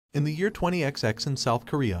In the year 20XX in South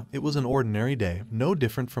Korea, it was an ordinary day, no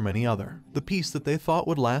different from any other. The peace that they thought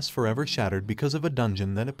would last forever shattered because of a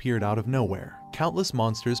dungeon that appeared out of nowhere. Countless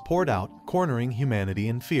monsters poured out, cornering humanity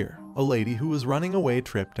in fear. A lady who was running away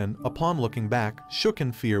tripped and, upon looking back, shook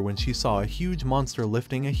in fear when she saw a huge monster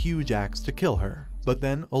lifting a huge axe to kill her. But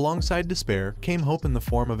then, alongside despair, came hope in the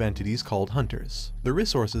form of entities called hunters. The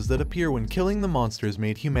resources that appear when killing the monsters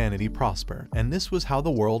made humanity prosper, and this was how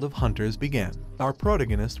the world of hunters began. Our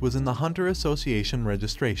protagonist was in the Hunter Association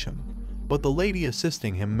registration, but the lady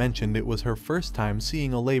assisting him mentioned it was her first time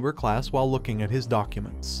seeing a labor class while looking at his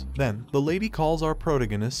documents. Then, the lady calls our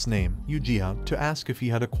protagonist's name, Jiha, to ask if he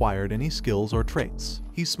had acquired any skills or traits.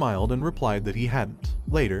 He smiled and replied that he hadn't.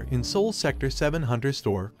 Later, in Seoul's Sector 7 Hunter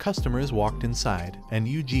store, customers walked inside, and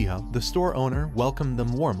Jiha, the store owner, welcomed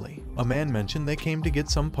them warmly. A man mentioned they came to get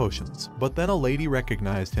some potions, but then a lady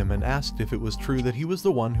recognized him and asked if it was true that he was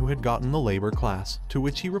the one who had gotten the labor class, to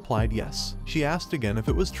which he replied yes. She asked again if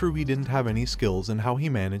it was true he didn't have any skills and how he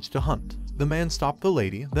managed to hunt. The man stopped the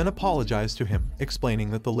lady, then apologized to him,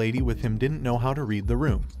 explaining that the lady with him didn't know how to read the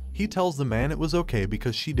room. He tells the man it was okay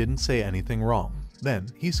because she didn't say anything wrong. Then,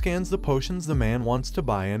 he scans the potions the man wants to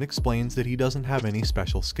buy and explains that he doesn't have any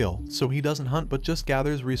special skill, so he doesn't hunt but just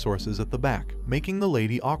gathers resources at the back, making the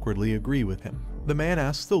lady awkwardly agree with him. The man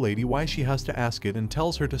asks the lady why she has to ask it and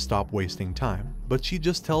tells her to stop wasting time, but she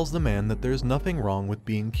just tells the man that there's nothing wrong with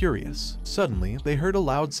being curious. Suddenly, they heard a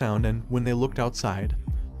loud sound and, when they looked outside,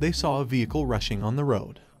 they saw a vehicle rushing on the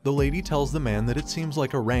road. The lady tells the man that it seems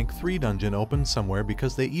like a rank 3 dungeon opened somewhere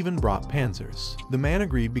because they even brought panzers. The man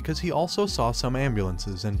agreed because he also saw some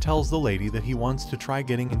ambulances and tells the lady that he wants to try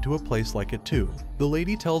getting into a place like it too. The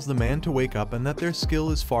lady tells the man to wake up and that their skill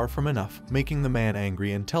is far from enough, making the man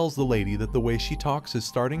angry, and tells the lady that the way she talks is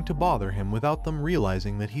starting to bother him without them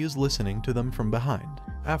realizing that he is listening to them from behind.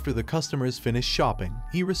 After the customers finished shopping,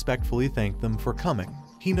 he respectfully thanked them for coming.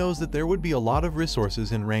 He knows that there would be a lot of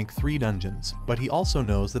resources in rank 3 dungeons, but he also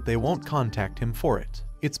knows that they won't contact him for it.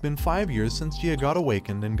 It's been 5 years since Jiha got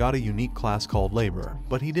awakened and got a unique class called Laborer,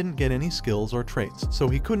 but he didn't get any skills or traits, so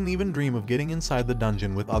he couldn't even dream of getting inside the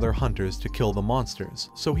dungeon with other hunters to kill the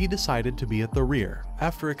monsters, so he decided to be at the rear.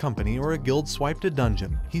 After a company or a guild swiped a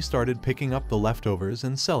dungeon, he started picking up the leftovers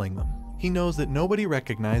and selling them. He knows that nobody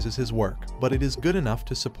recognizes his work, but it is good enough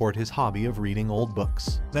to support his hobby of reading old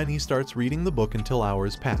books. Then he starts reading the book until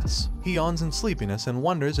hours pass. He yawns in sleepiness and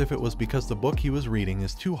wonders if it was because the book he was reading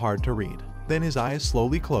is too hard to read. Then his eyes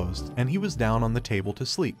slowly closed, and he was down on the table to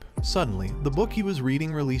sleep. Suddenly, the book he was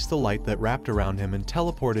reading released a light that wrapped around him and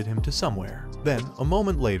teleported him to somewhere. Then, a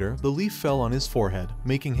moment later, the leaf fell on his forehead,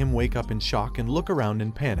 making him wake up in shock and look around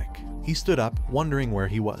in panic. He stood up, wondering where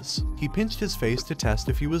he was. He pinched his face to test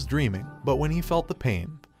if he was dreaming, but when he felt the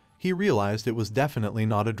pain, he realized it was definitely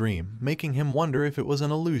not a dream, making him wonder if it was an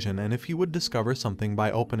illusion and if he would discover something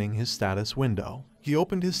by opening his status window. He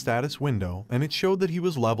opened his status window, and it showed that he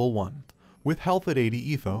was level 1. With health at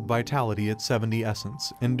 80 etho, vitality at 70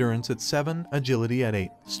 essence, endurance at 7, agility at 8,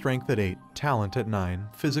 strength at 8, talent at 9,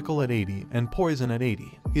 physical at 80, and poison at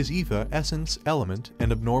 80. His etho, essence, element,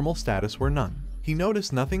 and abnormal status were none. He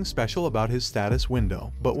noticed nothing special about his status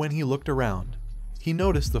window, but when he looked around, he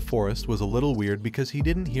noticed the forest was a little weird because he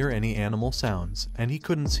didn't hear any animal sounds, and he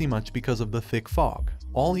couldn't see much because of the thick fog.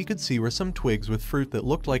 All he could see were some twigs with fruit that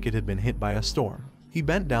looked like it had been hit by a storm. He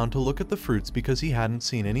bent down to look at the fruits because he hadn't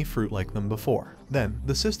seen any fruit like them before. Then,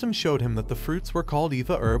 the system showed him that the fruits were called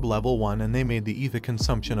Etha Herb Level 1 and they made the Etha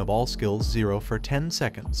consumption of all skills 0 for 10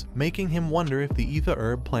 seconds, making him wonder if the Etha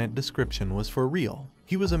Herb plant description was for real.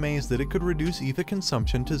 He was amazed that it could reduce ether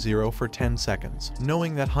consumption to 0 for 10 seconds,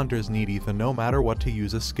 knowing that hunters need ether no matter what to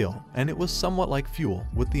use a skill, and it was somewhat like fuel,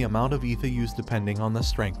 with the amount of ether used depending on the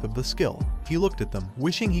strength of the skill. He looked at them,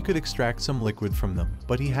 wishing he could extract some liquid from them,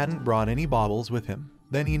 but he hadn't brought any bottles with him.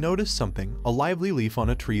 Then he noticed something, a lively leaf on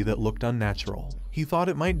a tree that looked unnatural. He thought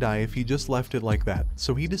it might die if he just left it like that,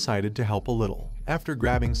 so he decided to help a little. After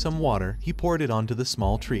grabbing some water, he poured it onto the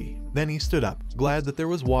small tree. Then he stood up, glad that there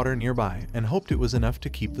was water nearby, and hoped it was enough to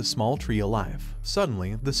keep the small tree alive.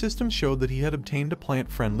 Suddenly, the system showed that he had obtained a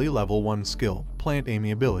plant friendly level 1 skill, plant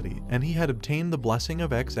amiability, and he had obtained the blessing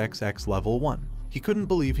of XXX level 1. He couldn't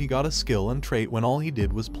believe he got a skill and trait when all he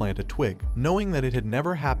did was plant a twig, knowing that it had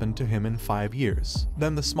never happened to him in 5 years.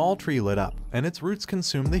 Then the small tree lit up, and its roots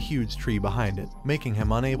consumed the huge tree behind it, making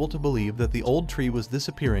him unable to believe that the old tree was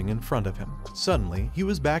disappearing in front of him. Suddenly, he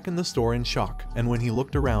was back in the store in shock, and when he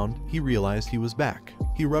looked around, he realized he was back.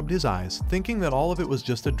 He rubbed his eyes, thinking that all of it was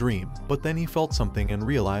just a dream, but then he felt something and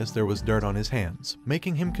realized there was dirt on his hands,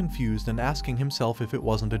 making him confused and asking himself if it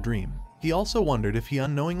wasn't a dream. He also wondered if he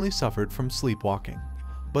unknowingly suffered from sleepwalking.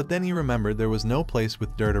 But then he remembered there was no place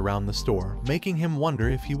with dirt around the store, making him wonder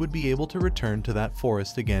if he would be able to return to that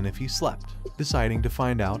forest again if he slept. Deciding to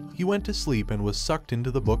find out, he went to sleep and was sucked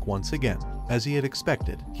into the book once again. As he had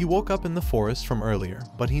expected, he woke up in the forest from earlier,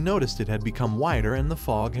 but he noticed it had become wider and the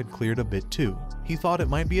fog had cleared a bit too. He thought it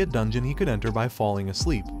might be a dungeon he could enter by falling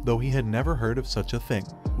asleep, though he had never heard of such a thing.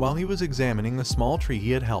 While he was examining the small tree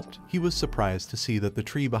he had helped, he was surprised to see that the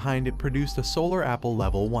tree behind it produced a solar apple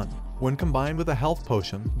level 1. When combined with a health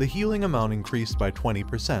potion, the healing amount increased by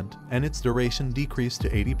 20%, and its duration decreased to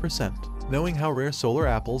 80%. Knowing how rare solar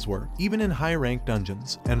apples were, even in high-ranked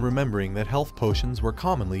dungeons, and remembering that health potions were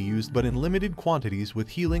commonly used but in limited quantities with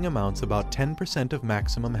healing amounts about 10% of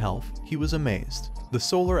maximum health, he was amazed. The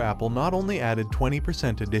solar apple not only added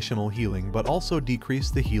 20% additional healing but also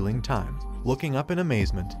decreased the healing time. Looking up in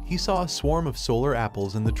amazement, he saw a swarm of solar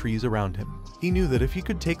apples in the trees around him. He knew that if he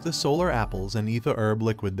could take the solar apples and ether herb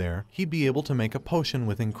liquid there, he'd be able to make a potion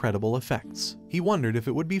with incredible effects. He wondered if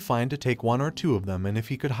it would be fine to take 1 or 2 of them and if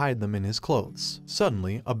he could hide them in his clothes.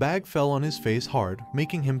 Suddenly, a bag fell on his face hard,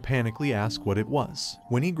 making him panically ask what it was.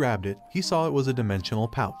 When he grabbed it, he saw it was a dimensional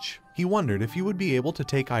pouch. He wondered if he would be able to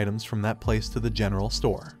take items from that place to the general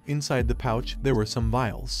store. Inside the pouch, there were some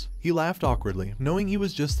vials. He laughed awkwardly, knowing he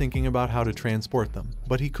was just thinking about how to transport them,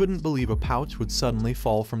 but he couldn't believe a pouch would suddenly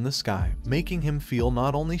fall from the sky, making him feel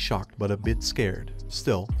not only shocked but a bit scared.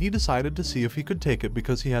 Still, he decided to see if he could take it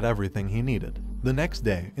because he had everything he needed. The next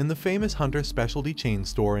day, in the famous Hunter specialty chain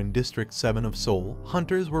store in District 7 of Seoul,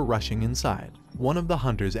 hunters were rushing inside. One of the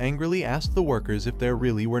hunters angrily asked the workers if there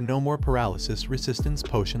really were no more paralysis resistance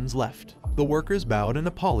potions left. The workers bowed and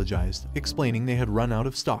apologized, explaining they had run out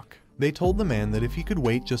of stock. They told the man that if he could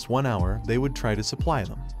wait just 1 hour, they would try to supply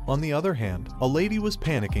them. On the other hand, a lady was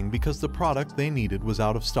panicking because the product they needed was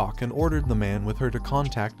out of stock and ordered the man with her to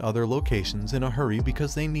contact other locations in a hurry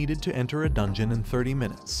because they needed to enter a dungeon in 30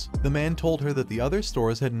 minutes. The man told her that the other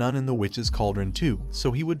stores had none in the Witch's Cauldron too,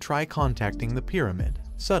 so he would try contacting the pyramid.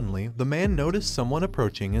 Suddenly, the man noticed someone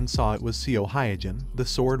approaching and saw it was Seo Hyojin, the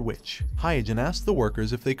Sword Witch. Hyojin asked the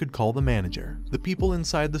workers if they could call the manager. The people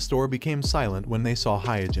inside the store became silent when they saw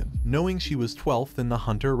Hyojin, knowing she was 12th in the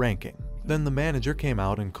hunter ranking. Then the manager came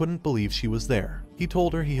out and couldn't believe she was there. He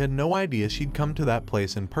told her he had no idea she'd come to that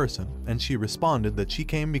place in person, and she responded that she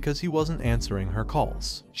came because he wasn't answering her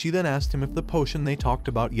calls. She then asked him if the potion they talked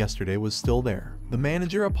about yesterday was still there. The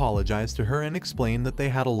manager apologized to her and explained that they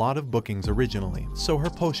had a lot of bookings originally, so her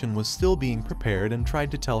potion was still being prepared and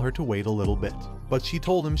tried to tell her to wait a little bit. But she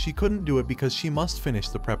told him she couldn't do it because she must finish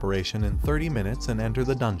the preparation in 30 minutes and enter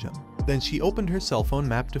the dungeon. Then she opened her cell phone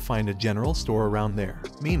map to find a general store around there.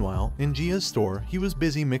 Meanwhile, in Jiha's store, he was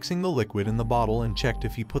busy mixing the liquid in the bottle and checked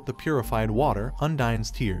if he put the purified water,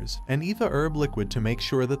 Undyne's tears, and ether herb liquid to make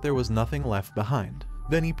sure that there was nothing left behind.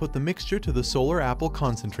 Then he put the mixture to the solar apple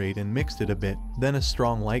concentrate and mixed it a bit, then a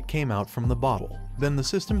strong light came out from the bottle. Then the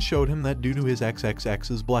system showed him that due to his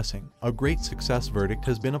XXX's blessing, a great success verdict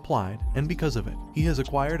has been applied, and because of it, he has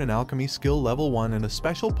acquired an alchemy skill level 1 and a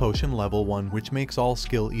special potion level 1 which makes all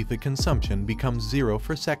skill ether consumption becomes 0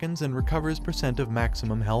 for seconds and recovers % of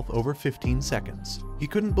maximum health over 15 seconds. He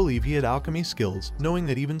couldn't believe he had alchemy skills, knowing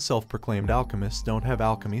that even self-proclaimed alchemists don't have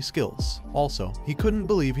alchemy skills. Also, he couldn't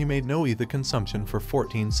believe he made no ether consumption for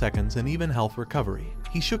 14 seconds and even health recovery.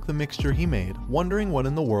 He shook the mixture he made, wondering what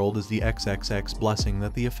in the world is the XXX blessing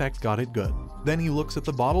that the effect got it good. Then he looks at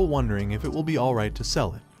the bottle wondering if it will be alright to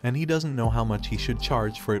sell it, and he doesn't know how much he should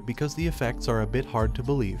charge for it because the effects are a bit hard to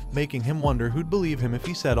believe, making him wonder who'd believe him if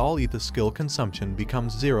he said all ether skill consumption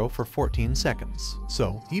becomes 0 for 14 seconds.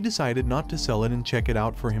 So, he decided not to sell it and check it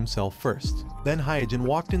out for himself first. Then Hyojin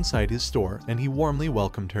walked inside his store and he warmly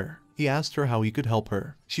welcomed her. He asked her how he could help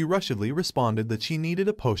her. She rushedly responded that she needed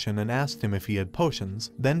a potion and asked him if he had potions,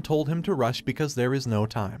 then told him to rush because there is no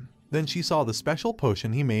time. Then she saw the special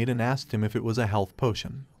potion he made and asked him if it was a health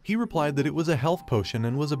potion. He replied that it was a health potion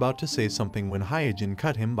and was about to say something when Hyojin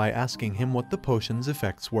cut him by asking him what the potion's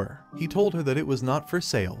effects were. He told her that it was not for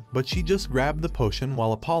sale, but she just grabbed the potion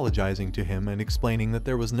while apologizing to him and explaining that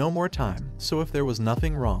there was no more time, so if there was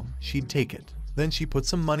nothing wrong, she'd take it. Then she put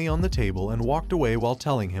some money on the table and walked away while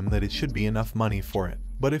telling him that it should be enough money for it.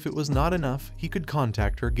 But if it was not enough, he could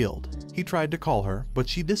contact her guild. He tried to call her, but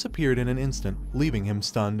she disappeared in an instant, leaving him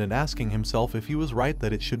stunned and asking himself if he was right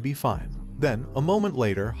that it should be fine. Then, a moment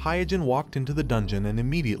later, Hyojin walked into the dungeon and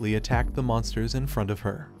immediately attacked the monsters in front of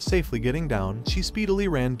her. Safely getting down, she speedily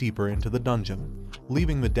ran deeper into the dungeon,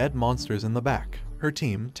 leaving the dead monsters in the back. Her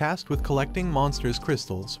team, tasked with collecting monsters'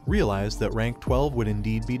 crystals, realized that rank 12 would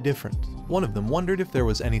indeed be different. One of them wondered if there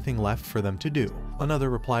was anything left for them to do.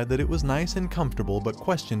 Another replied that it was nice and comfortable but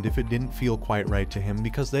questioned if it didn't feel quite right to him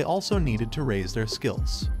because they also needed to raise their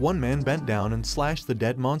skills. One man bent down and slashed the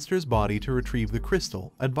dead monster's body to retrieve the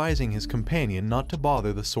crystal, advising his companion not to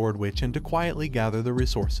bother the sword witch and to quietly gather the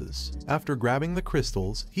resources. After grabbing the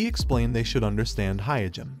crystals, he explained they should understand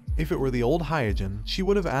Hyojin. If it were the old Hyojin, she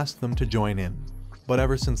would have asked them to join in. But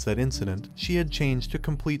ever since that incident, she had changed to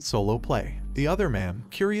complete solo play. The other man,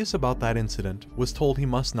 curious about that incident, was told he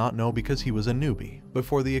must not know because he was a newbie.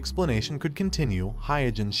 Before the explanation could continue,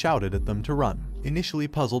 Hyojin shouted at them to run. Initially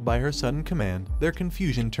puzzled by her sudden command, their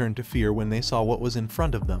confusion turned to fear when they saw what was in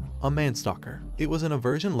front of them, a manstalker. It was an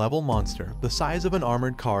aversion level monster, the size of an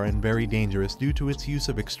armored car and very dangerous due to its use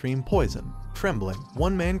of extreme poison. Trembling,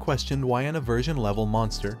 one man questioned why an aversion level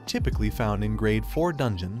monster, typically found in grade 4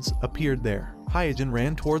 dungeons, appeared there. Hyojin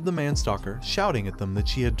ran toward the manstalker, shouting at them that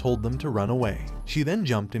she had told them to run away. She then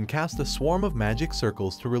jumped and cast a swarm of magic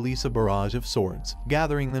circles to release a barrage of swords,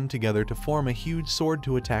 gathering them together to form a huge sword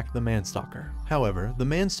to attack the manstalker. However, the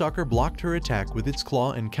manstalker blocked her attack with its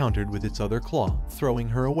claw and countered with its other claw, throwing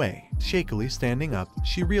her away. Shakily standing up,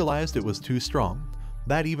 she realized it was too strong,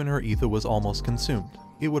 that even her ether was almost consumed.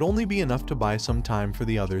 It would only be enough to buy some time for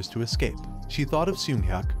the others to escape. She thought of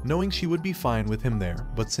Seunghyuk, knowing she would be fine with him there,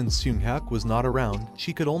 but since Seunghyuk was not around,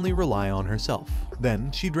 she could only rely on herself.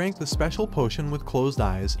 Then, she drank the special potion with closed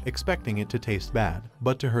eyes, expecting it to taste bad.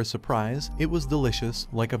 But to her surprise, it was delicious,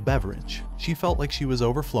 like a beverage. She felt like she was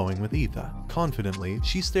overflowing with ether. Confidently,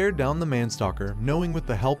 she stared down the manstalker, knowing with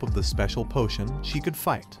the help of the special potion, she could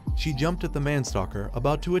fight. She jumped at the manstalker,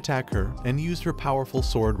 about to attack her, and used her powerful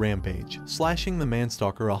sword rampage, slashing the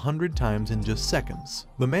manstalker 100 times in just seconds.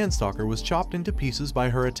 The manstalker was chopped into pieces by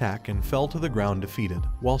her attack and fell to the ground defeated,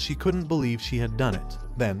 while she couldn't believe she had done it.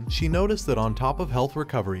 Then, she noticed that on top of health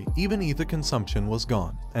recovery, even ether consumption was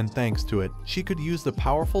gone, and thanks to it, she could use the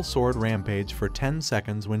powerful sword rampage for 10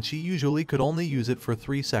 seconds when she usually could only use it for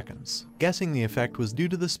 3 seconds. Guessing the effect was due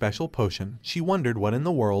to the special potion, she wondered what in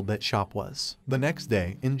the world that shop was. The next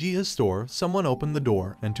day, in Jiha's store, someone opened the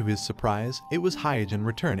door, and to his surprise, it was Hyojin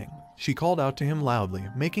returning. She called out to him loudly,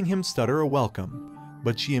 making him stutter a welcome.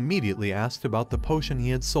 But she immediately asked about the potion he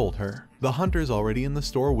had sold her. The hunters already in the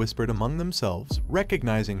store whispered among themselves,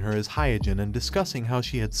 recognizing her as Hyojin and discussing how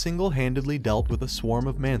she had single-handedly dealt with a swarm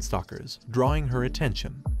of manstalkers, drawing her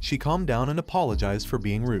attention. She calmed down and apologized for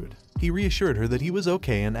being rude. He reassured her that he was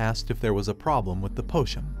okay and asked if there was a problem with the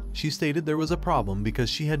potion. She stated there was a problem because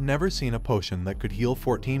she had never seen a potion that could heal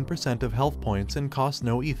 14% of health points and cost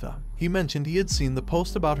no ether. He mentioned he had seen the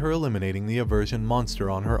post about her eliminating the aversion monster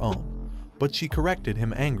on her own. But she corrected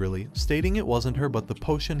him angrily, stating it wasn't her but the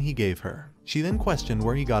potion he gave her. She then questioned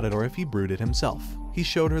where he got it or if he brewed it himself. He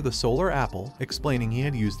showed her the solar apple, explaining he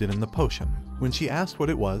had used it in the potion. When she asked what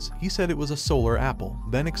it was, he said it was a solar apple,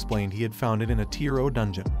 then explained he had found it in a Tier 0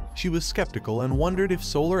 dungeon. She was skeptical and wondered if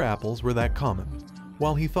solar apples were that common.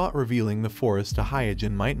 While he thought revealing the forest to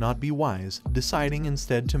Hyojin might not be wise, deciding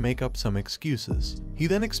instead to make up some excuses. He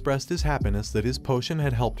then expressed his happiness that his potion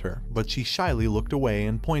had helped her, but she shyly looked away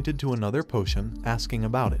and pointed to another potion, asking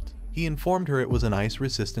about it. He informed her it was an ice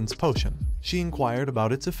resistance potion. She inquired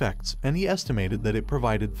about its effects, and he estimated that it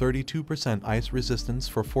provided 32% ice resistance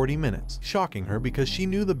for 40 minutes, shocking her because she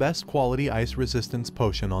knew the best quality ice resistance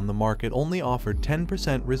potion on the market only offered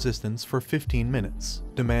 10% resistance for 15 minutes.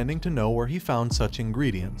 Demanding to know where he found such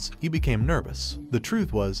ingredients, he became nervous. The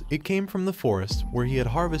truth was, it came from the forest, where he had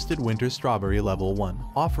harvested winter strawberry level 1,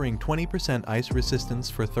 offering 20% ice resistance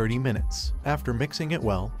for 30 minutes. After mixing it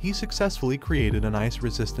well, he successfully created an ice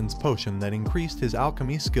resistance potion that increased his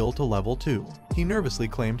alchemy skill to level 2. He nervously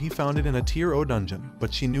claimed he found it in a Tier 0 dungeon,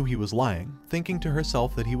 but she knew he was lying, thinking to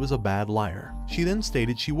herself that he was a bad liar. She then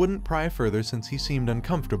stated she wouldn't pry further since he seemed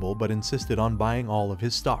uncomfortable but insisted on buying all of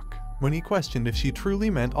his stock. When he questioned if she truly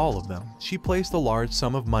meant all of them, she placed a large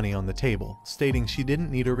sum of money on the table, stating she didn't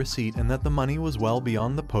need a receipt and that the money was well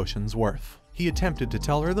beyond the potion's worth. He attempted to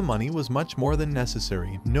tell her the money was much more than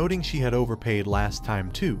necessary, noting she had overpaid last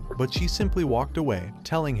time too, but she simply walked away,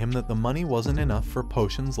 telling him that the money wasn't enough for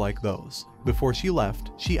potions like those. Before she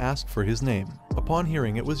left, she asked for his name. Upon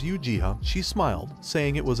hearing it was Jiha, she smiled,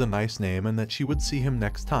 saying it was a nice name and that she would see him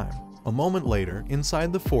next time. A moment later,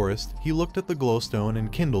 inside the forest, he looked at the glowstone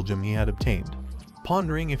and kindle gem he had obtained,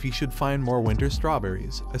 pondering if he should find more winter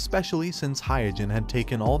strawberries, especially since Hyojin had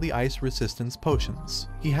taken all the ice resistance potions.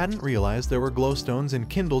 He hadn't realized there were glowstones and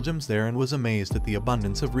kindle gems there and was amazed at the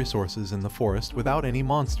abundance of resources in the forest without any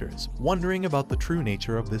monsters, wondering about the true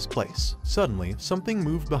nature of this place. Suddenly, something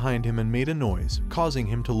moved behind him and made a noise, causing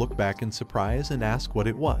him to look back in surprise and ask what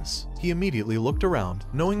it was. He immediately looked around,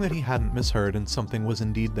 knowing that he hadn't misheard and something was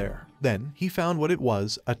indeed there. Then, he found what it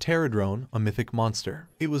was, a pterodrone, a mythic monster.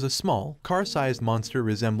 It was a small, car-sized monster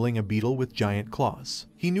resembling a beetle with giant claws.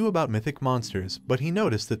 He knew about mythic monsters, but he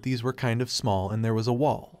noticed that these were kind of small and there was a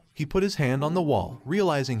wall. He put his hand on the wall,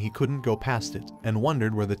 realizing he couldn't go past it, and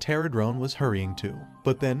wondered where the pterodrone was hurrying to.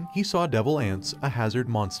 But then, he saw devil ants, a hazard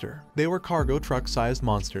monster. They were cargo truck-sized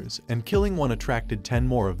monsters, and killing one attracted 10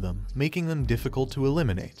 more of them, making them difficult to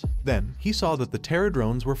eliminate. Then, he saw that the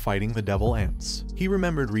pterodrones were fighting the devil ants. He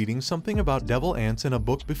remembered reading something about devil ants in a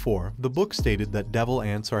book before. The book stated that devil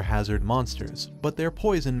ants are hazard monsters, but their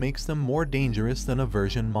poison makes them more dangerous than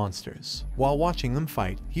aversion monsters. While watching them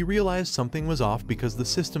fight, he realized something was off because the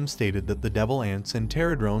system stated that the devil ants and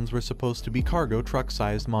pterodrones were supposed to be cargo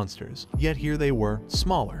truck-sized monsters, yet here they were,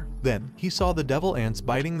 smaller. Then, he saw the devil ants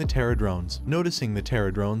biting the pterodrones, noticing the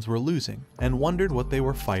pterodrones were losing, and wondered what they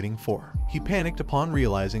were fighting for. He panicked upon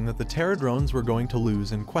realizing that the pterodrones were going to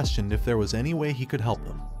lose and questioned if there was any way he could help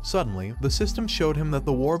them. Suddenly, the system showed him that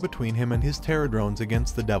the war between him and his pterodrones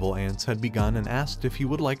against the devil ants had begun and asked if he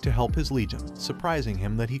would like to help his legion, surprising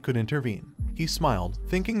him that he could intervene. He smiled,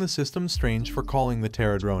 thinking the system strange for calling the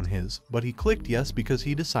pterodrone his, but he clicked yes because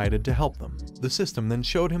he decided to help them. The system then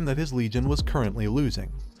showed him that his legion was currently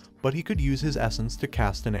losing, but he could use his essence to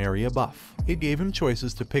cast an area buff. It gave him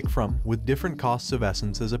choices to pick from, with different costs of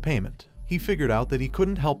essence as a payment. He figured out that he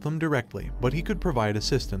couldn't help them directly, but he could provide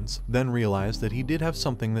assistance, then realized that he did have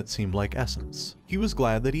something that seemed like essence. He was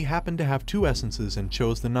glad that he happened to have 2 essences and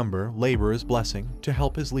chose the number, Laborer's Blessing, to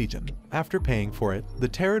help his legion. After paying for it, the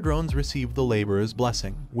pterodrones received the Laborer's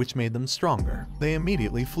Blessing, which made them stronger. They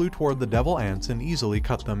immediately flew toward the devil ants and easily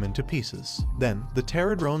cut them into pieces. Then, the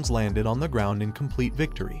pterodrones landed on the ground in complete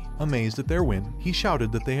victory. Amazed at their win, he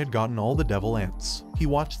shouted that they had gotten all the devil ants. He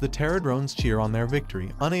watched the pterodrones cheer on their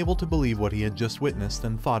victory, unable to believe what he had just witnessed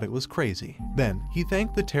and thought it was crazy. Then, he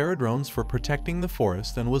thanked the pterodrones for protecting the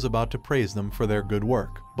forest and was about to praise them for their good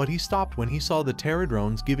work, but he stopped when he saw the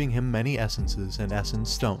pterodrones giving him many essences and essence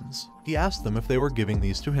stones. He asked them if they were giving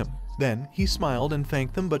these to him. Then, he smiled and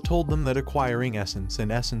thanked them but told them that acquiring essence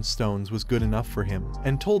and essence stones was good enough for him,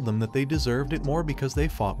 and told them that they deserved it more because they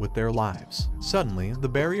fought with their lives. Suddenly, the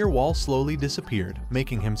barrier wall slowly disappeared,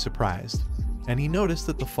 making him surprised, and he noticed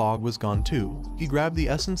that the fog was gone too. He grabbed the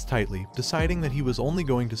essence tightly, deciding that he was only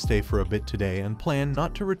going to stay for a bit today and planned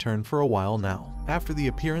not to return for a while now. After the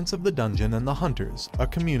appearance of the dungeon and the hunters, a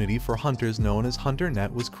community for hunters known as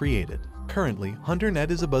HunterNet was created. Currently,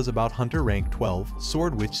 HunterNet is a buzz about Hunter Rank 12,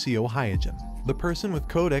 Sword Witch Co Hyojin. The person with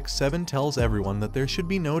code X7 tells everyone that there should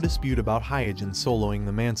be no dispute about Hyojin soloing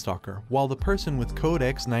the Manstalker, while the person with code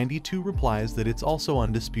X92 replies that it's also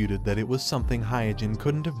undisputed that it was something Hyojin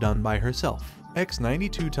couldn't have done by herself.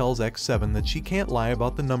 X92 tells X7 that she can't lie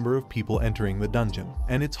about the number of people entering the dungeon,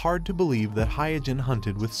 and it's hard to believe that Hyojin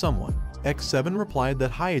hunted with someone. X7 replied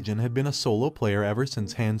that Hyojin had been a solo player ever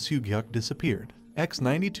since Han Sughyuk disappeared.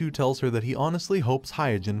 X92 tells her that he honestly hopes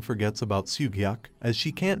Hyojin forgets about Sughyuk, as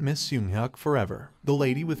she can't miss Sughyuk forever. The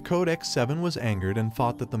lady with code X7 was angered and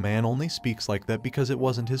thought that the man only speaks like that because it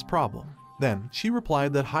wasn't his problem. Then, she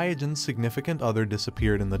replied that Hyojin's significant other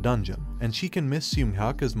disappeared in the dungeon, and she can miss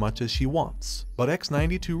Sughyuk as much as she wants. But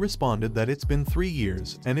X92 responded that it's been 3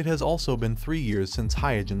 years, and it has also been 3 years since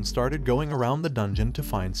Hyojin started going around the dungeon to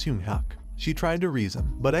find Sughyuk. She tried to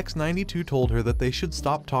reason, but X92 told her that they should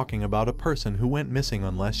stop talking about a person who went missing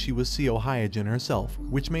unless she was Co Hyojin herself,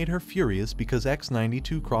 which made her furious because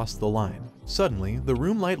X92 crossed the line. Suddenly, the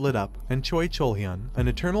room light lit up, and Choi Cholhyun, an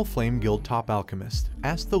Eternal Flame Guild top alchemist,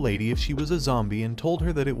 asked the lady if she was a zombie and told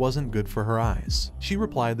her that it wasn't good for her eyes. She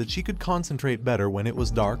replied that she could concentrate better when it was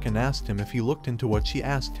dark and asked him if he looked into what she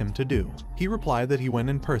asked him to do. He replied that he went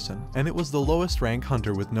in person, and it was the lowest rank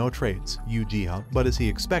hunter with no traits, Jiha, but as he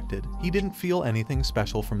expected, he didn't feel anything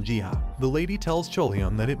special from Jiha. The lady tells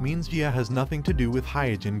Cholhyun that it means Jiha has nothing to do with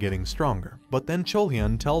Hyojin getting stronger, but then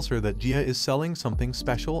Cholhyun tells her that Jiha is selling something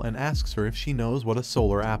special and asks her if she knows what a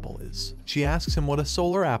solar apple is. She asks him what a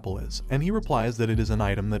solar apple is, and he replies that it is an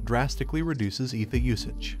item that drastically reduces ether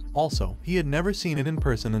usage. Also, he had never seen it in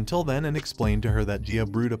person until then and explained to her that Jiha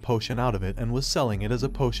brewed a potion out of it and was selling it as a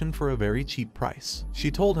potion for a very cheap price. She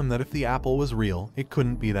told him that if the apple was real, it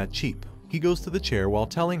couldn't be that cheap. He goes to the chair while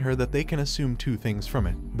telling her that they can assume 2 things from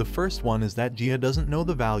it. The first one is that Jiha doesn't know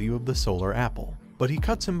the value of the solar apple. But he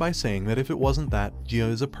cuts him by saying that if it wasn't that, Jiha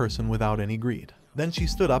is a person without any greed. Then she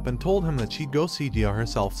stood up and told him that she'd go see Jiha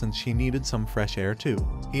herself since she needed some fresh air too.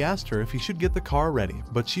 He asked her if he should get the car ready,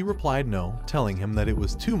 but she replied no, telling him that it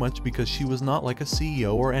was too much because she was not like a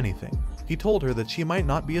CEO or anything. He told her that she might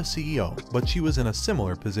not be a CEO, but she was in a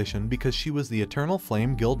similar position because she was the Eternal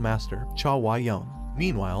Flame Guild Master, Cha Wa-yeon.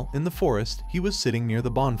 Meanwhile, in the forest, he was sitting near the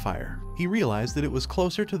bonfire. He he realized that it was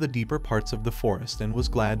closer to the deeper parts of the forest and was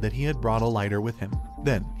glad that he had brought a lighter with him.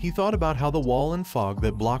 Then, he thought about how the wall and fog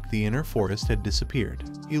that blocked the inner forest had disappeared.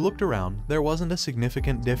 He looked around. There wasn't a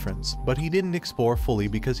significant difference, but he didn't explore fully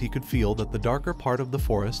because he could feel that the darker part of the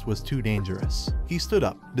forest was too dangerous. He stood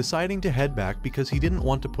up, deciding to head back because he didn't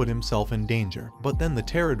want to put himself in danger, but then the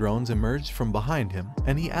pterodrones emerged from behind him,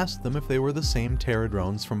 and he asked them if they were the same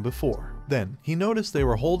pterodrones from before. Then, he noticed they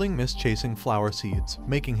were holding mist-chasing flower seeds,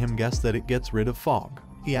 making him guess that it gets rid of fog.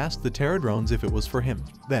 He asked the pterodrones if it was for him.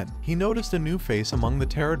 Then, he noticed a new face among the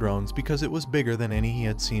pterodrones because it was bigger than any he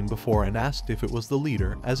had seen before and asked if it was the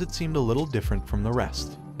leader, as it seemed a little different from the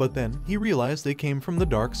rest. But then, he realized they came from the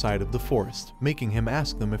dark side of the forest, making him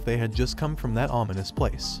ask them if they had just come from that ominous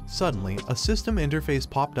place. Suddenly, a system interface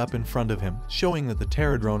popped up in front of him, showing that the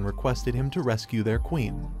pterodrone requested him to rescue their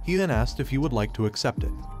queen. He then asked if he would like to accept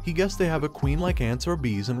it. He guessed they have a queen like ants or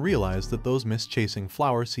bees and realized that those mist-chasing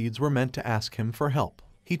flower seeds were meant to ask him for help.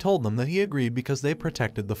 He told them that he agreed because they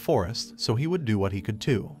protected the forest, so he would do what he could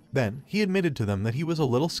too. Then, he admitted to them that he was a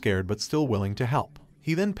little scared but still willing to help.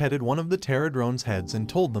 He then petted one of the pterodrone's heads and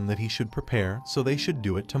told them that he should prepare, so they should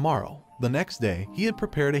do it tomorrow. The next day, he had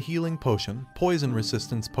prepared a healing potion, poison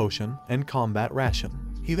resistance potion, and combat ration.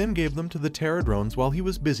 He then gave them to the pterodrones while he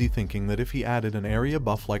was busy thinking that if he added an area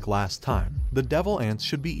buff like last time, the devil ants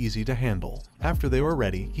should be easy to handle. After they were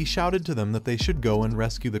ready, he shouted to them that they should go and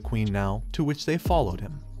rescue the queen now, to which they followed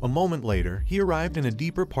him. A moment later, he arrived in a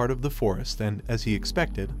deeper part of the forest and, as he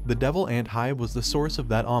expected, the devil ant hive was the source of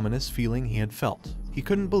that ominous feeling he had felt. He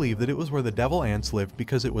couldn't believe that it was where the devil ants lived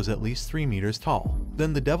because it was at least 3 meters tall.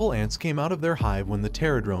 Then the devil ants came out of their hive when the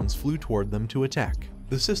pterodrones flew toward them to attack.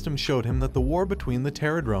 The system showed him that the war between the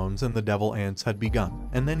pterodrones and the devil ants had begun,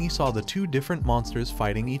 and then he saw the two different monsters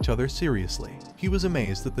fighting each other seriously. He was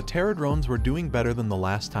amazed that the pterodrones were doing better than the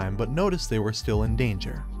last time but noticed they were still in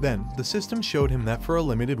danger. Then, the system showed him that for a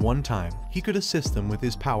limited one time, he could assist them with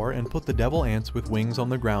his power and put the devil ants with wings on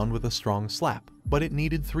the ground with a strong slap, but it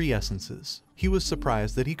needed 3 essences. He was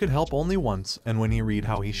surprised that he could help only once, and when he read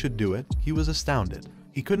how he should do it, he was astounded.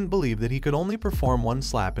 He couldn't believe that he could only perform 1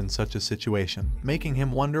 slap in such a situation, making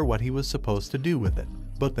him wonder what he was supposed to do with it.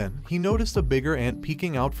 But then, he noticed a bigger ant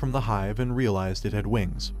peeking out from the hive and realized it had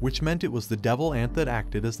wings, which meant it was the devil ant that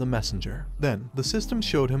acted as the messenger. Then, the system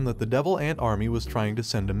showed him that the devil ant army was trying to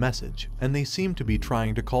send a message, and they seemed to be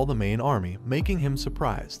trying to call the main army, making him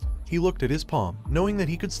surprised. He looked at his palm, knowing that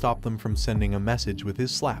he could stop them from sending a message with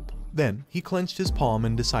his slap. Then, he clenched his palm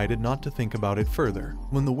and decided not to think about it further.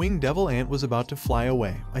 When the winged devil ant was about to fly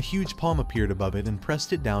away, a huge palm appeared above it and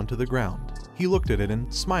pressed it down to the ground. He looked at it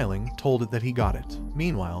and, smiling, told it that he got it.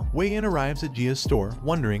 Meanwhile, Wei-In arrives at Jia's store,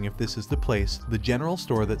 wondering if this is the place, the general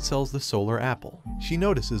store that sells the solar apple. She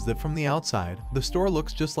notices that from the outside, the store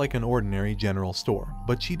looks just like an ordinary general store,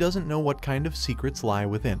 but she doesn't know what kind of secrets lie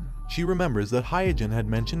within. She remembers that Hyojin had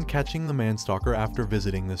mentioned catching the manstalker after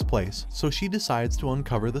visiting this place, so she decides to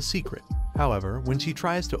uncover the secret. However, when she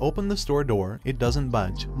tries to open the store door, it doesn't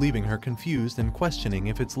budge, leaving her confused and questioning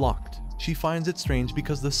if it's locked. She finds it strange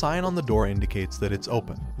because the sign on the door indicates that it's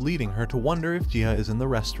open, leading her to wonder if Jiha is in the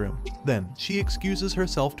restroom. Then, she excuses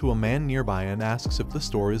herself to a man nearby and asks if the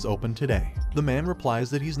store is open today. The man replies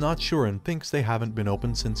that he's not sure and thinks they haven't been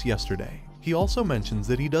open since yesterday. He also mentions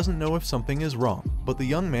that he doesn't know if something is wrong, but the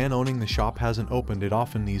young man owning the shop hasn't opened it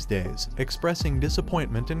often these days, expressing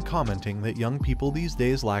disappointment and commenting that young people these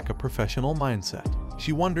days lack a professional mindset.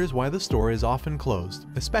 She wonders why the store is often closed,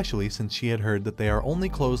 especially since she had heard that they are only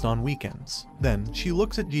closed on weekends. Then, she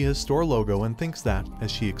looks at Jia's store logo and thinks that, as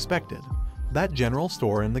she expected, that general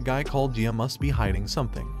store and the guy called Jiha must be hiding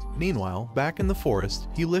something. Meanwhile, back in the forest,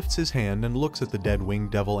 he lifts his hand and looks at the dead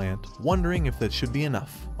winged devil ant, wondering if that should be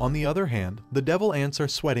enough. On the other hand, the devil ants are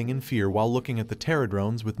sweating in fear while looking at the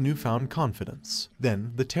pterodrones with newfound confidence.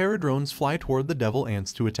 Then, the pterodrones fly toward the devil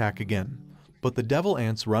ants to attack again, but the devil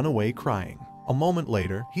ants run away crying. A moment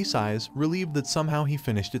later, he sighs, relieved that somehow he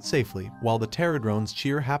finished it safely, while the pterodrones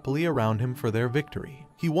cheer happily around him for their victory.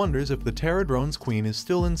 He wonders if the pterodrone's queen is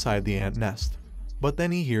still inside the ant nest. But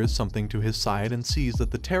then he hears something to his side and sees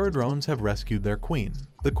that the pterodrones have rescued their queen.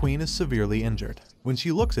 The queen is severely injured. When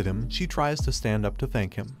she looks at him, she tries to stand up to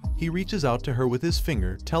thank him. He reaches out to her with his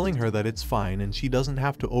finger, telling her that it's fine and she doesn't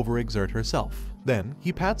have to overexert herself. Then,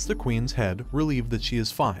 he pats the queen's head, relieved that she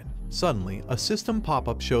is fine. Suddenly, a system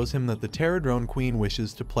pop-up shows him that the Pterodrone Queen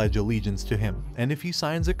wishes to pledge allegiance to him, and if he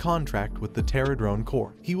signs a contract with the Pterodrone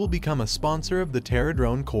Corps, he will become a sponsor of the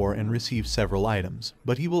Pterodrone Corps and receive several items,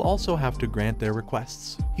 but he will also have to grant their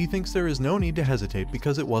requests. He thinks there is no need to hesitate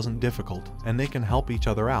because it wasn't difficult, and they can help each other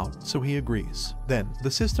other out, so he agrees. Then,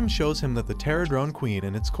 the system shows him that the Terradrone Queen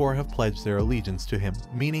and its core have pledged their allegiance to him,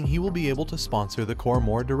 meaning he will be able to sponsor the core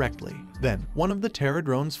more directly. Then, one of the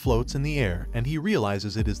Terradrones floats in the air, and he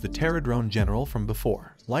realizes it is the Terradrone General from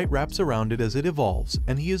before. Light wraps around it as it evolves,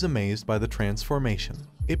 and he is amazed by the transformation.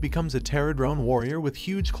 It becomes a Terradrone warrior with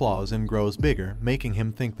huge claws and grows bigger, making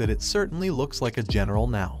him think that it certainly looks like a general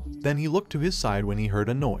now. Then he looked to his side when he heard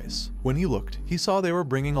a noise. When he looked, he saw they were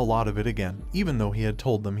bringing a lot of it again, even though he had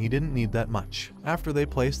told them he didn't need that much. After they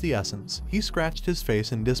placed the essence, he scratched his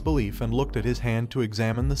face in disbelief and looked at his hand to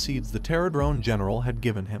examine the seeds the Terradrone General had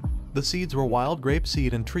given him. The seeds were wild grape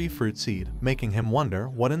seed and tree fruit seed, making him wonder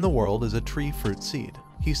what in the world is a tree fruit seed.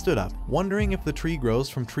 He stood up, wondering if the tree grows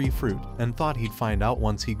from tree fruit, and thought he'd find out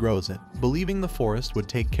once he grows it, believing the forest would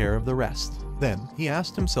take care of the rest. Then, he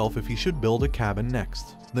asked himself if he should build a cabin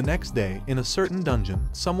next. The next day, in a certain dungeon,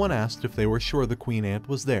 someone asked if they were sure the queen ant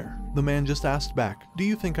was there. The man just asked back, "Do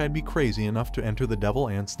you think I'd be crazy enough to enter the devil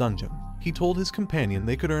ant's dungeon?" He told his companion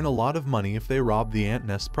they could earn a lot of money if they robbed the ant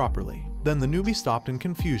nest properly. Then the newbie stopped in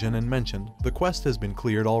confusion and mentioned, "The quest has been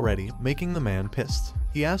cleared already," making the man pissed.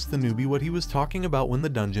 He asked the newbie what he was talking about when the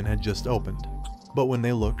dungeon had just opened. But when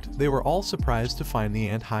they looked, they were all surprised to find the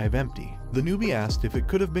ant hive empty. The newbie asked if it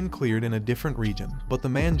could have been cleared in a different region, but the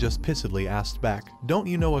man just pissedly asked back, "Don't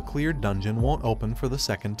you know a cleared dungeon won't open for the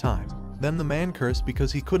second time?" Then the man cursed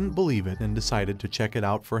because he couldn't believe it and decided to check it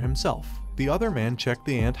out for himself. The other man checked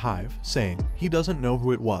the ant hive, saying he doesn't know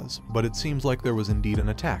who it was, but it seems like there was indeed an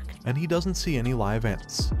attack, and he doesn't see any live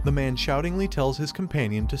ants. The man shoutingly tells his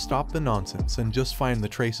companion to stop the nonsense and just find the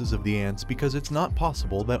traces of the ants because it's not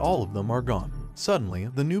possible that all of them are gone. Suddenly,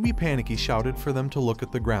 the newbie panicky shouted for them to look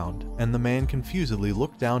at the ground, and the man confusedly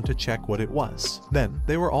looked down to check what it was. Then,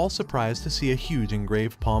 they were all surprised to see a huge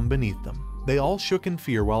engraved palm beneath them. They all shook in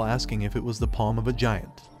fear while asking if it was the palm of a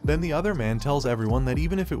giant. Then the other man tells everyone that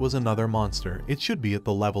even if it was another monster, it should be at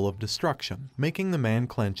the level of destruction, making the man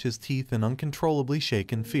clench his teeth and uncontrollably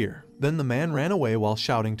shake in fear. Then the man ran away while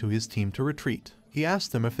shouting to his team to retreat. He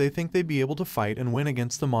asked them if they think they'd be able to fight and win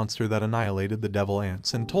against the monster that annihilated the devil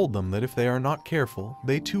ants, and told them that if they are not careful,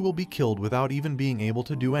 they too will be killed without even being able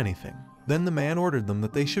to do anything. Then the man ordered them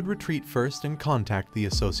that they should retreat first and contact the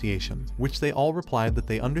association, which they all replied that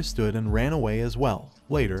they understood and ran away as well.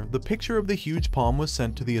 Later, the picture of the huge palm was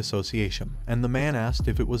sent to the association, and the man asked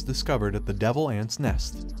if it was discovered at the devil ant's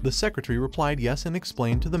nest. The secretary replied yes and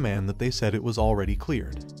explained to the man that they said it was already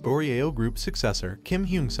cleared. Boryeo Group's successor, Kim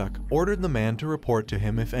Hyung-suk, ordered the man to report to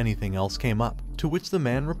him if anything else came up, to which the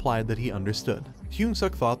man replied that he understood.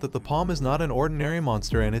 Hyung-suk thought that the palm is not an ordinary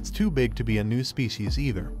monster and it's too big to be a new species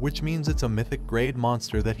either, which means it's a mythic grade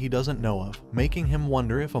monster that he doesn't know of, making him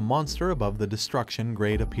wonder if a monster above the destruction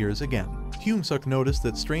grade appears again. Hyung-suk noticed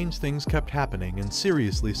that strange things kept happening and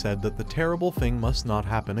seriously said that the terrible thing must not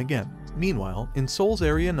happen again. Meanwhile, in Seoul's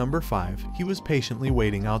area number 5, he was patiently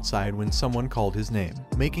waiting outside when someone called his name,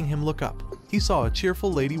 making him look up. He saw a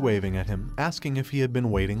cheerful lady waving at him, asking if he had been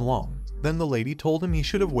waiting long. Then the lady told him he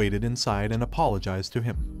should have waited inside and apologized to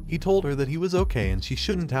him. He told her that he was okay and she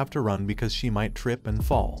shouldn't have to run because she might trip and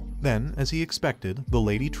fall. Then, as he expected, the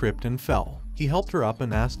lady tripped and fell. He helped her up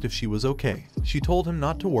and asked if she was okay. She told him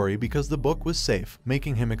not to worry because the book was safe,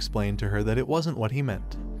 making him explain to her that it wasn't what he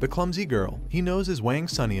meant. The clumsy girl he knows is Wang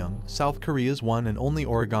Sunyoung, South Korea's one and only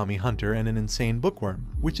origami hunter and an insane bookworm,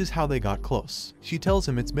 which is how they got close. She tells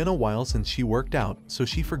him it's been a while since she worked out, so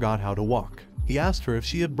she forgot how to walk. He asked her if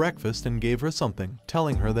she had breakfast and gave her something,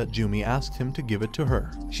 telling her that Jumi asked him to give it to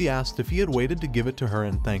her. She asked if he had waited to give it to her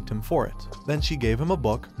and thanked him for it. Then she gave him a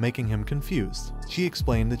book, making him confused. She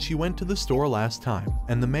explained that she went to the store last time,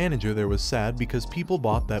 and the manager there was sad because people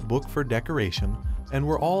bought that book for decoration and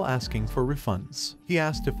were all asking for refunds. He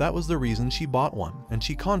asked if that was the reason she bought one, and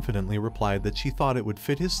she confidently replied that she thought it would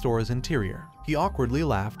fit his store's interior. He awkwardly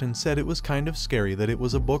laughed and said it was kind of scary that it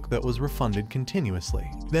was a book that was refunded continuously.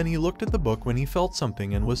 Then he looked at the book when he felt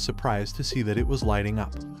something and was surprised to see that it was lighting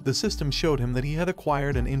up. The system showed him that he had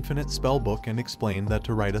acquired an infinite spell book and explained that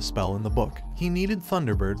to write a spell in the book, he needed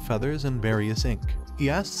thunderbird feathers and various ink. He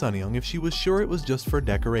asked Sunyoung if she was sure it was just for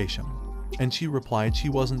decoration, and she replied she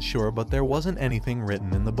wasn't sure but there wasn't anything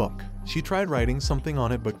written in the book. She tried writing something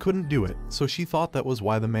on it but couldn't do it, so she thought that was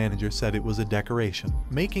why the manager said it was a decoration,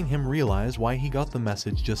 making him realize why he got the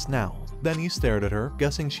message just now. Then he stared at her,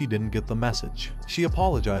 guessing she didn't get the message. She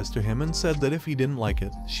apologized to him and said that if he didn't like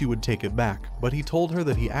it, she would take it back, but he told her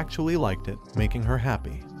that he actually liked it, making her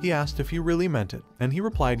happy. He asked if he really meant it, and he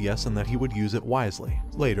replied yes and that he would use it wisely.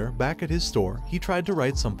 Later, back at his store, he tried to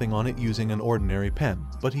write something on it using an ordinary pen,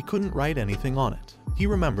 but he couldn't write anything on it. He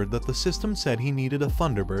remembered that the system said he needed a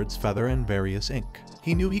thunderbird's feather feather and various ink.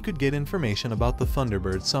 He knew he could get information about the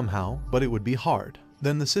Thunderbird somehow, but it would be hard.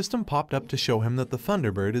 Then the system popped up to show him that the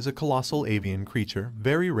Thunderbird is a colossal avian creature,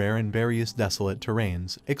 very rare in various desolate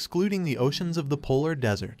terrains, excluding the oceans of the polar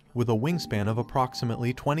desert, with a wingspan of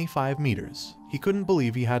approximately 25 meters. He couldn't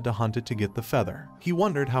believe he had to hunt it to get the feather. He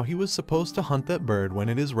wondered how he was supposed to hunt that bird when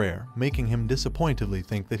it is rare, making him disappointedly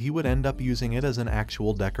think that he would end up using it as an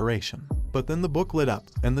actual decoration. But then the book lit up,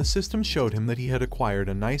 and the system showed him that he had acquired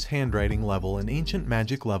a nice handwriting level in Ancient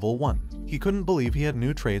Magic Level 1. He couldn't believe he had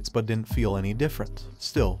new traits but didn't feel any different.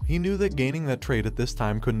 Still, he knew that gaining that trait at this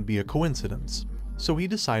time couldn't be a coincidence. So he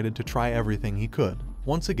decided to try everything he could.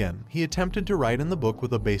 Once again, he attempted to write in the book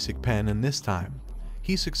with a basic pen, and this time,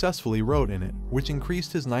 he successfully wrote in it, which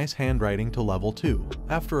increased his nice handwriting to level 2.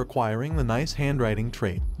 After acquiring the nice handwriting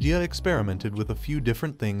trait, Jiha experimented with a few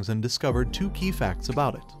different things and discovered 2 key facts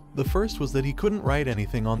about it. The first was that he couldn't write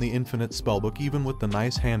anything on the infinite spellbook even with the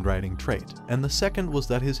nice handwriting trait, and the second was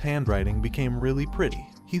that his handwriting became really pretty.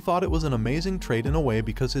 He thought it was an amazing trait in a way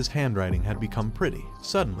because his handwriting had become pretty.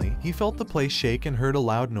 Suddenly, he felt the place shake and heard a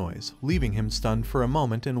loud noise, leaving him stunned for a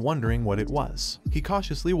moment and wondering what it was. He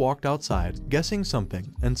cautiously walked outside, guessing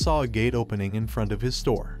something, and saw a gate opening in front of his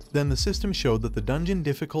store. Then the system showed that the dungeon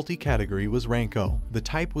difficulty category was rank O, the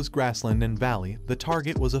type was grassland and valley, the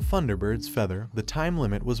target was a Thunderbird's feather, the time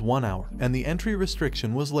limit was 1 hour, and the entry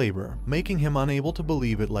restriction was laborer, making him unable to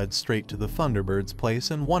believe it led straight to the Thunderbird's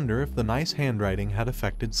place and wonder if the nice handwriting had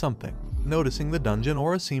affected something. Noticing the dungeon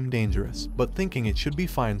aura seemed dangerous, but thinking it should be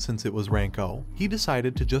fine since it was rank O, he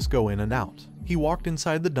decided to just go in and out. He walked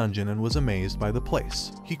inside the dungeon and was amazed by the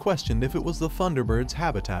place. He questioned if it was the Thunderbird's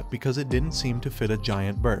habitat because it didn't seem to fit a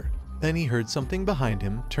giant bird. Then he heard something behind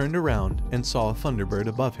him, turned around, and saw a Thunderbird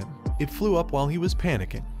above him. It flew up while he was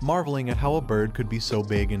panicking, marveling at how a bird could be so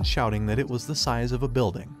big and shouting that it was the size of a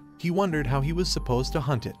building. He wondered how he was supposed to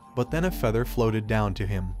hunt it, but then a feather floated down to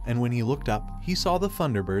him, and when he looked up, he saw the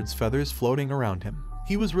Thunderbird's feathers floating around him.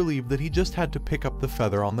 He was relieved that he just had to pick up the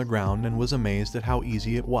feather on the ground and was amazed at how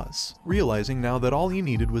easy it was. Realizing now that all he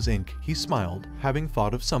needed was ink, he smiled, having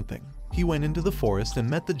thought of something. He went into the forest and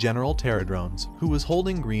met the General Pterodrones, who was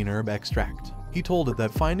holding green herb extract. He told it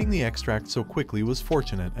that finding the extract so quickly was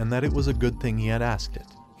fortunate and that it was a good thing he had asked it.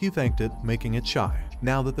 He thanked it, making it shy.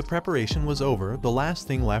 Now that the preparation was over, the last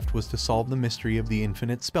thing left was to solve the mystery of the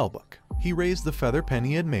infinite spellbook. He raised the feather pen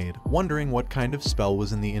he had made, wondering what kind of spell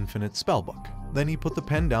was in the infinite spellbook. Then he put the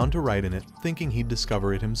pen down to write in it, thinking he'd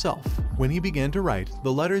discover it himself. When he began to write,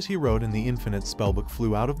 the letters he wrote in the infinite spellbook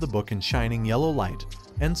flew out of the book in shining yellow light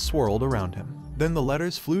and swirled around him. Then the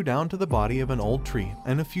letters flew down to the body of an old tree,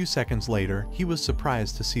 and a few seconds later, he was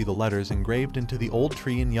surprised to see the letters engraved into the old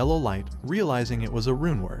tree in yellow light, realizing it was a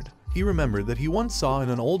rune word. He remembered that he once saw in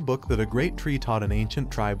an old book that a great tree taught an ancient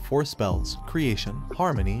tribe 4 spells: creation,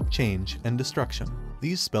 harmony, change, and destruction.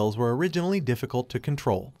 These spells were originally difficult to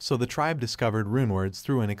control, so the tribe discovered rune words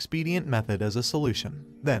through an expedient method as a solution.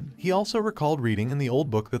 Then, he also recalled reading in the old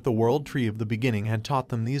book that the world tree of the beginning had taught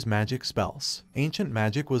them these magic spells. Ancient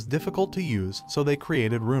magic was difficult to use, so they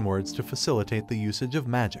created rune words to facilitate the usage of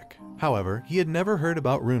magic. However, he had never heard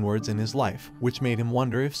about rune words in his life, which made him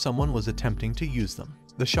wonder if someone was attempting to use them.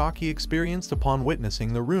 The shock he experienced upon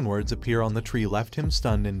witnessing the rune words appear on the tree left him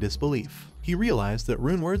stunned in disbelief. He realized that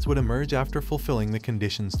rune words would emerge after fulfilling the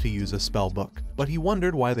conditions to use a spell book, but he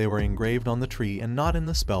wondered why they were engraved on the tree and not in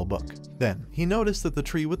the spell book. Then, he noticed that the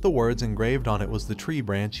tree with the words engraved on it was the tree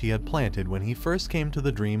branch he had planted when he first came to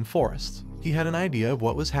the Dream Forest. He had an idea of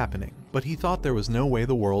what was happening, but he thought there was no way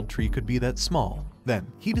the world tree could be that small.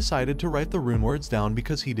 Then, he decided to write the rune words down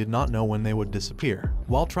because he did not know when they would disappear.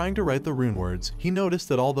 While trying to write the rune words, he noticed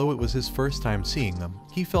that although it was his first time seeing them,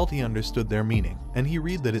 he felt he understood their meaning, and he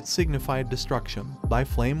read that it signified destruction. Thy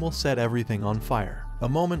flame will set everything on fire. A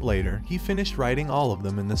moment later, he finished writing all of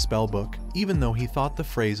them in the spell book, even though he thought the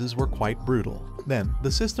phrases were quite brutal. Then,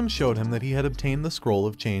 the system showed him that he had obtained the Scroll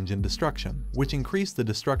of Change and Destruction, which increased the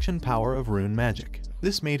destruction power of rune magic.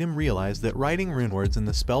 This made him realize that writing rune words in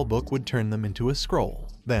the spell book would turn them into a scroll.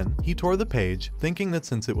 Then, he tore the page, thinking that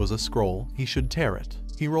since it was a scroll, he should tear it.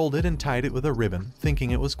 He rolled it and tied it with a ribbon, thinking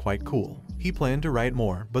it was quite cool. He planned to write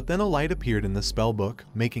more, but then a light appeared in the spell book,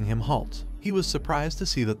 making him halt. He was surprised to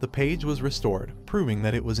see that the page was restored, proving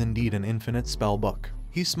that it was indeed an infinite spell book.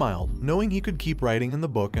 He smiled, knowing he could keep writing in the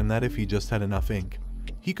book and that if he just had enough ink,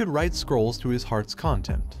 he could write scrolls to his heart's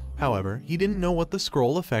content. However, he didn't know what the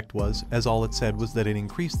scroll effect was, as all it said was that it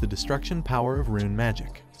increased the destruction power of rune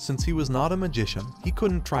magic. Since he was not a magician, he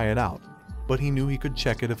couldn't try it out. but he knew he could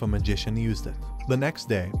check it if a magician used it. The next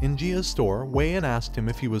day, in Jiha's store, Wei-in asked him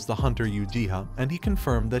if he was the hunter Jiha, and he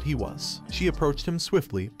confirmed that he was. She approached him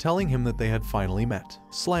swiftly, telling him that they had finally met.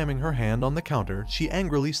 Slamming her hand on the counter, she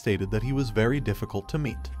angrily stated that he was very difficult to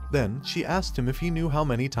meet. Then, she asked him if he knew how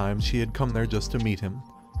many times she had come there just to meet him,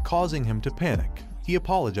 causing him to panic. He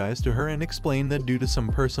apologized to her and explained that due to some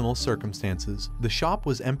personal circumstances, the shop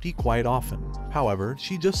was empty quite often. However,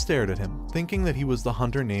 she just stared at him, thinking that he was the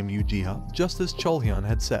hunter named Jiha, just as Cholhyun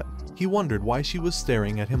had said. He wondered why she was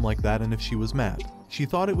staring at him like that and if she was mad. She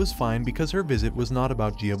thought it was fine because her visit was not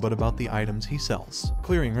about Jiha but about the items he sells.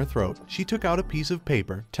 Clearing her throat, she took out a piece of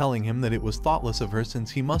paper, telling him that it was thoughtless of her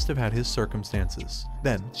since he must have had his circumstances.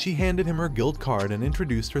 Then, she handed him her guild card and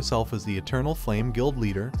introduced herself as the Eternal Flame Guild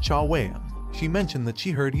leader, Cha Wei-in. She mentioned that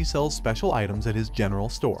she heard he sells special items at his general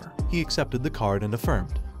store. He accepted the card and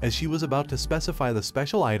affirmed. As she was about to specify the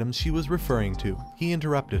special items she was referring to, he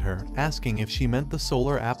interrupted her, asking if she meant the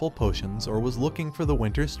solar apple potions or was looking for the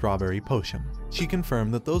winter strawberry potion. She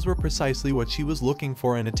confirmed that those were precisely what she was looking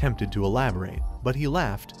for and attempted to elaborate, but he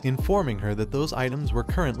laughed, informing her that those items were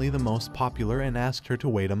currently the most popular and asked her to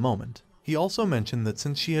wait a moment. He also mentioned that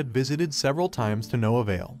since she had visited several times to no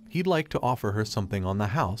avail, he'd like to offer her something on the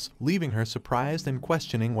house, leaving her surprised and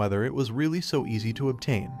questioning whether it was really so easy to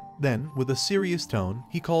obtain. Then, with a serious tone,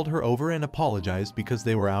 he called her over and apologized because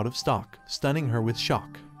they were out of stock, stunning her with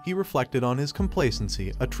shock. He reflected on his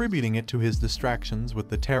complacency, attributing it to his distractions with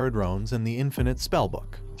the tarot drones and the infinite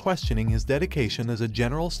spellbook. Questioning his dedication as a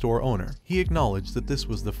general store owner, he acknowledged that this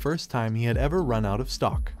was the first time he had ever run out of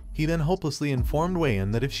stock. He then hopelessly informed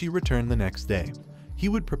Wei-in that if she returned the next day, he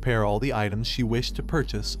would prepare all the items she wished to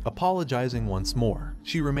purchase, apologizing once more.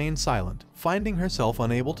 She remained silent, finding herself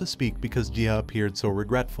unable to speak because Jiha appeared so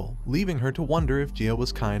regretful, leaving her to wonder if Jiha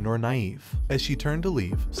was kind or naive. As she turned to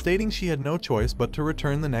leave, stating she had no choice but to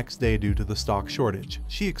return the next day due to the stock shortage,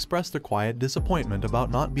 she expressed a quiet disappointment about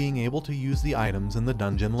not being able to use the items in the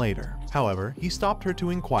dungeon later. However, he stopped her to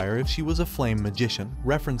inquire if she was a flame magician,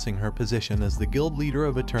 referencing her position as the guild leader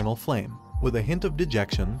of Eternal Flame. With a hint of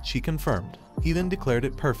dejection, she confirmed. He then declared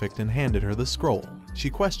it perfect and handed her the scroll. She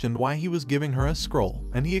questioned why he was giving her a scroll,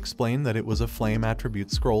 and he explained that it was a flame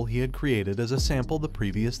attribute scroll he had created as a sample the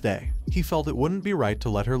previous day. He felt it wouldn't be right to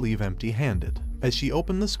let her leave empty-handed. As she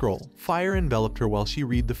opened the scroll, fire enveloped her while she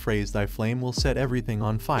read the phrase "Thy flame will set everything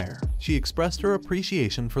on fire." She expressed her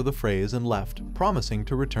appreciation for the phrase and left, promising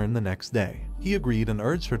to return the next day. He agreed and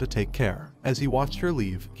urged her to take care. As he watched her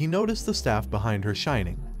leave, he noticed the staff behind her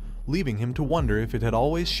shining, leaving him to wonder if it had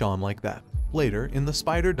always shone like that. Later, in the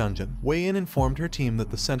spider dungeon, Wei-in informed her team that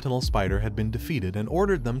the sentinel spider had been defeated and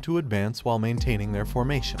ordered them to advance while maintaining their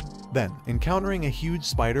formation. Then, encountering a huge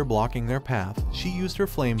spider blocking their path, she used her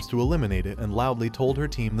flames to eliminate it and loudly told her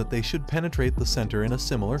team that they should penetrate the center in a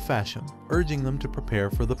similar fashion, urging them to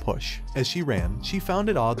prepare for the push. As she ran, she found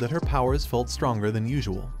it odd that her powers felt stronger than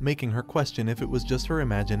usual, making her question if it was just her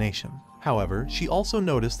imagination. However, she also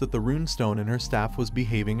noticed that the rune stone in her staff was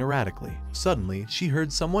behaving erratically. Suddenly, she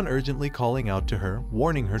heard someone urgently calling out to her,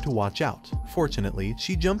 warning her to watch out. Fortunately,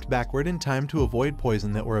 she jumped backward in time to avoid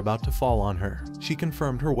poison that were about to fall on her. She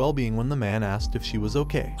confirmed her well-being when the man asked if she was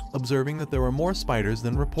okay. Observing that there were more spiders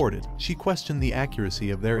than reported, she questioned the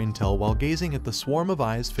accuracy of their intel while gazing at the swarm of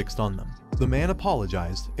eyes fixed on them. The man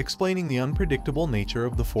apologized, explaining the unpredictable nature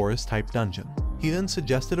of the forest-type dungeon. He then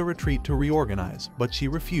suggested a retreat to reorganize, but she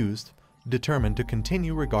refused, determined to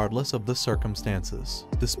continue regardless of the circumstances.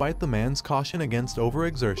 Despite the man's caution against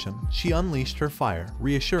overexertion, she unleashed her fire,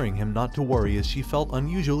 reassuring him not to worry as she felt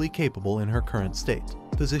unusually capable in her current state.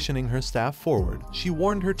 Positioning her staff forward, she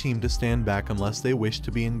warned her team to stand back unless they wished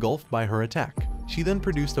to be engulfed by her attack. She then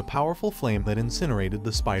produced a powerful flame that incinerated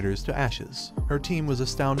the spiders to ashes. Her team was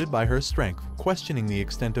astounded by her strength, questioning the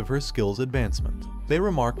extent of her skill's advancement. They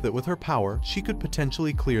remarked that with her power, she could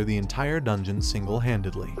potentially clear the entire dungeon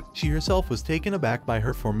single-handedly. She herself was taken aback by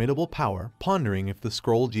her formidable power, pondering if the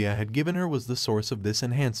scroll Jiha had given her was the source of this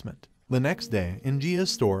enhancement. The next day, in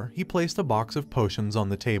Jiha's store, he placed a box of potions on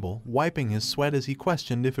the table, wiping his sweat as he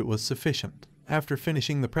questioned if it was sufficient. After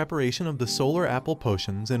finishing the preparation of the solar apple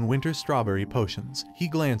potions and winter strawberry potions, he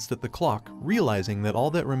glanced at the clock, realizing that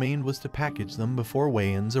all that remained was to package them before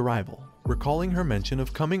Wei-in's arrival. Recalling her mention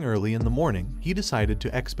of coming early in the morning, he decided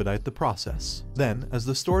to expedite the process. Then, as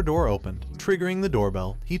the store door opened, triggering the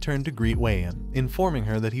doorbell, he turned to greet Wei-in, informing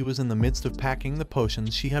her that he was in the midst of packing the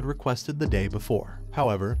potions she had requested the day before.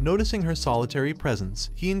 However, noticing her solitary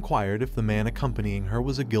presence, he inquired if the man accompanying her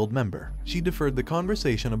was a guild member. She deferred the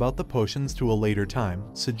conversation about the potions to a later time,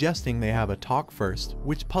 suggesting they have a talk first,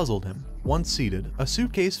 which puzzled him. Once seated, a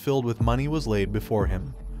suitcase filled with money was laid before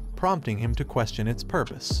him, prompting him to question its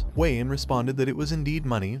purpose. Wei-in responded that it was indeed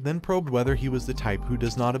money, then probed whether he was the type who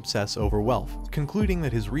does not obsess over wealth, concluding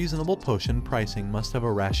that his reasonable potion pricing must have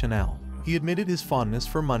a rationale. He admitted his fondness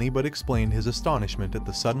for money but explained his astonishment at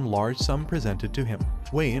the sudden large sum presented to him.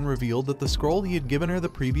 Wei-in revealed that the scroll he had given her the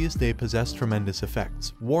previous day possessed tremendous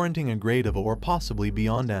effects, warranting a grade of A or possibly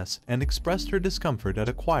beyond S, and expressed her discomfort at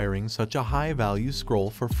acquiring such a high-value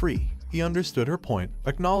scroll for free. He understood her point,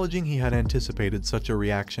 acknowledging he had anticipated such a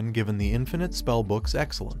reaction given the infinite spellbook's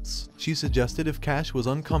excellence. She suggested if cash was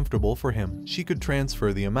uncomfortable for him, she could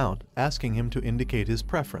transfer the amount, asking him to indicate his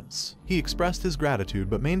preference. He expressed his gratitude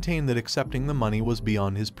but maintained that accepting the money was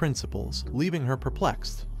beyond his principles, leaving her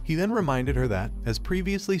perplexed. He then reminded her that, as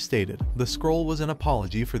previously stated, the scroll was an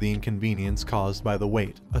apology for the inconvenience caused by the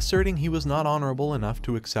wait, asserting he was not honorable enough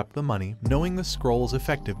to accept the money, knowing the scroll's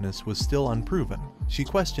effectiveness was still unproven. She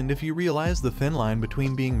questioned if he realized the thin line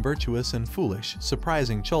between being virtuous and foolish,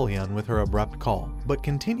 surprising Chulhyun with her abrupt call, but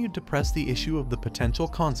continued to press the issue of the potential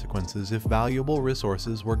consequences if valuable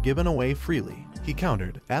resources were given away freely. He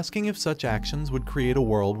countered, asking if such actions would create a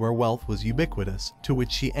world where wealth was ubiquitous, to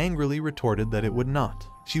which she angrily retorted that it would not.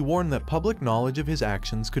 She warned that public knowledge of his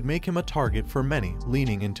actions could make him a target for many,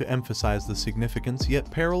 leaning in to emphasize the significance yet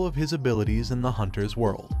peril of his abilities in the hunter's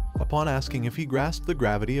world. Upon asking if he grasped the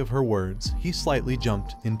gravity of her words, he slightly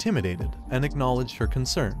jumped, intimidated, and acknowledged her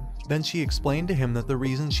concern. Then she explained to him that the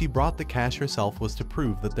reason she brought the cash herself was to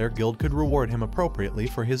prove that their guild could reward him appropriately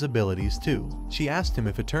for his abilities too. She asked him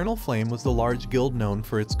if Eternal Flame was the large guild known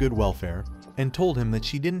for its good welfare, and told him that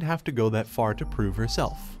she didn't have to go that far to prove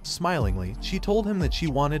herself. Smilingly, she told him that she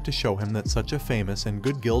wanted to show him that such a famous and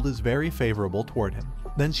good guild is very favorable toward him.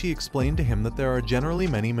 Then she explained to him that there are generally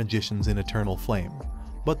many magicians in Eternal Flame,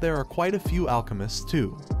 but there are quite a few alchemists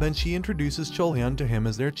too. Then she introduces Chulhyun to him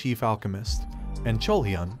as their chief alchemist, and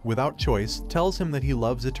Chulhyun, without choice, tells him that he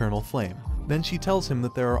loves Eternal Flame. Then she tells him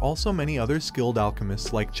that there are also many other skilled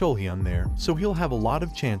alchemists like Chulhyun there, so he'll have a lot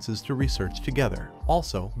of chances to research together.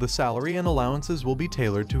 Also, the salary and allowances will be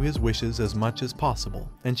tailored to his wishes as much as possible,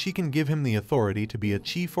 and she can give him the authority to be a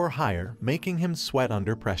chief or higher, making him sweat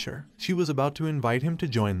under pressure. She was about to invite him to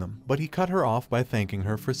join them, but he cut her off by thanking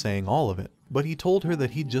her for saying all of it. But he told her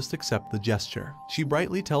that he'd just accept the gesture. She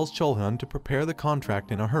brightly tells Chulhyun to prepare the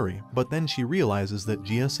contract in a hurry, but then she realizes that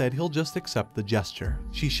Jiha said he'll just accept the gesture.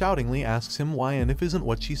 She shoutingly asks him why and if isn't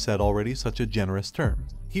what she said already such a generous term.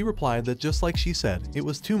 He replied that just like she said, it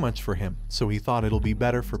was too much for him, so he thought it'll be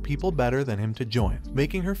better for people better than him to join,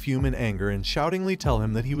 making her fume in anger and shoutingly tell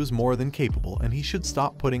him that he was more than capable and he should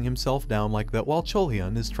stop putting himself down like that while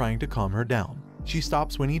Chulhyun is trying to calm her down. She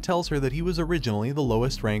stops when he tells her that he was originally the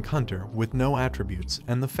lowest rank hunter with no attributes,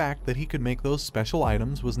 and the fact that he could make those special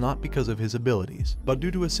items was not because of his abilities, but due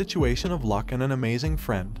to a situation of luck and an amazing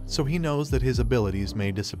friend, so he knows that his abilities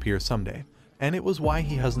may disappear someday, and it was why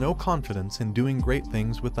he has no confidence in doing great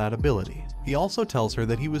things with that ability. He also tells her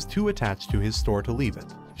that he was too attached to his store to leave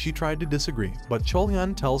it. She tried to disagree, but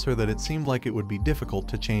Chulhyun tells her that it seemed like it would be difficult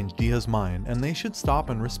to change Jiha's mind and they should stop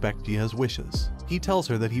and respect Jiha's wishes. He tells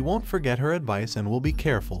her that he won't forget her advice and will be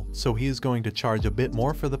careful, so he is going to charge a bit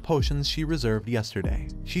more for the potions she reserved yesterday.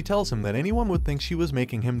 She tells him that anyone would think she was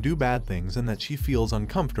making him do bad things and that she feels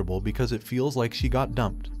uncomfortable because it feels like she got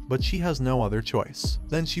dumped, but she has no other choice.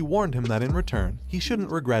 Then she warned him that in return, he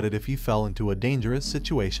shouldn't regret it if he fell into a dangerous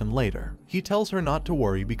situation later. He tells her not to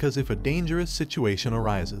worry because if a dangerous situation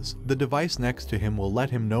arises, the device next to him will let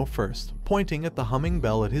him know first, pointing at the humming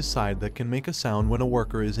bell at his side that can make a sound when a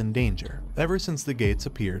worker is in danger. Ever since the gates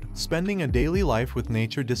appeared, spending a daily life with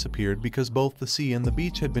nature disappeared because both the sea and the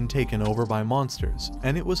beach had been taken over by monsters,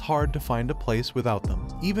 and it was hard to find a place without them,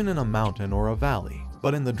 even in a mountain or a valley.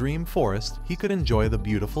 But in the dream forest, he could enjoy the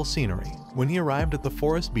beautiful scenery. When he arrived at the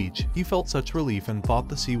forest beach, he felt such relief and thought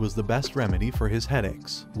the sea was the best remedy for his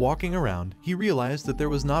headaches. Walking around, he realized that there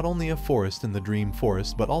was not only a forest in the dream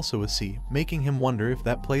forest but also a sea, making him wonder if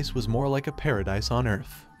that place was more like a paradise on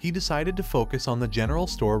earth. He decided to focus on the general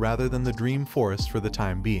store rather than the dream forest for the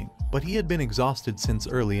time being, but he had been exhausted since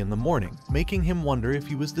early in the morning, making him wonder if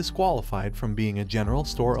he was disqualified from being a general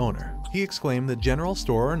store owner. He exclaimed that general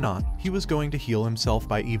store or not, he was going to heal himself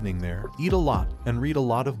by evening there, eat a lot, and read a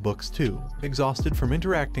lot of books too. Exhausted from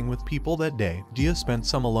interacting with people that day, Jiha spent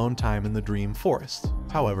some alone time in the dream forest.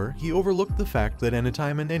 However, he overlooked the fact that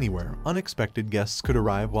anytime and anywhere, unexpected guests could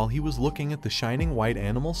arrive while he was looking at the shining white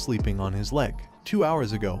animal sleeping on his leg. 2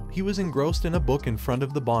 hours ago, he was engrossed in a book in front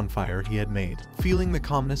of the bonfire he had made, feeling the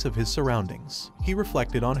calmness of his surroundings. He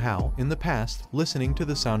reflected on how, in the past, listening to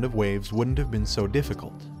the sound of waves wouldn't have been so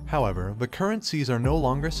difficult. However, the current seas are no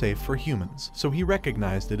longer safe for humans, so he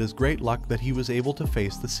recognized it as great luck that he was able to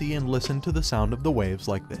face the sea and listen to the sound of the waves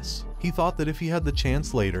like this. He thought that if he had the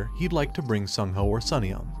chance later, he'd like to bring Sungho or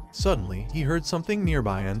Sunyeon. Suddenly, he heard something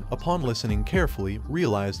nearby and, upon listening carefully,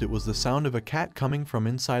 realized it was the sound of a cat coming from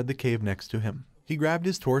inside the cave next to him. He grabbed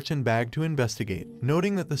his torch and bag to investigate,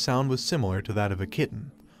 noting that the sound was similar to that of a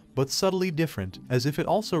kitten, but subtly different, as if it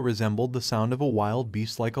also resembled the sound of a wild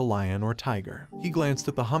beast like a lion or tiger. He glanced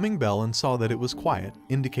at the humming bell and saw that it was quiet,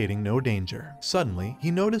 indicating no danger. Suddenly,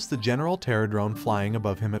 he noticed the general pterodrone flying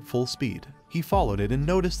above him at full speed. He followed it and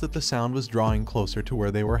noticed that the sound was drawing closer to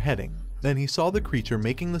where they were heading. Then he saw the creature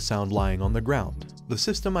making the sound lying on the ground. The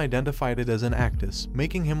system identified it as an actus,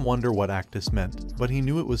 making him wonder what actus meant, but he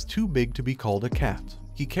knew it was too big to be called a cat.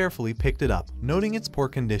 He carefully picked it up, noting its poor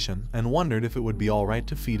condition, and wondered if it would be alright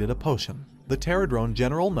to feed it a potion. The pterodrone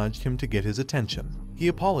general nudged him to get his attention. He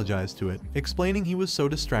apologized to it, explaining he was so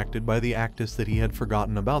distracted by the actus that he had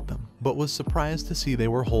forgotten about them, but was surprised to see they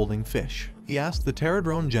were holding fish. He asked the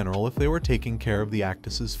pterodrone general if they were taking care of the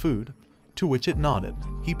actus's food, to which it nodded.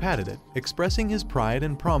 He patted it, expressing his pride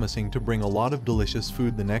and promising to bring a lot of delicious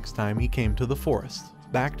food the next time he came to the forest.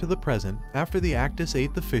 Back to the present, after the actus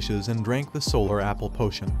ate the fishes and drank the solar apple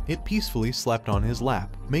potion, it peacefully slept on his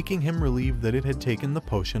lap, making him relieved that it had taken the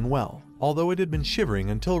potion well. Although it had been shivering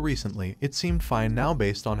until recently, it seemed fine now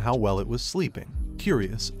based on how well it was sleeping.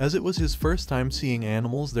 Curious, as it was his first time seeing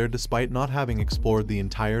animals there despite not having explored the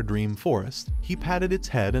entire dream forest, he patted its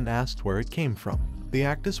head and asked where it came from. The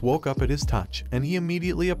actus woke up at his touch, and he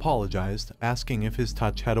immediately apologized, asking if his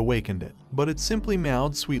touch had awakened it. But it simply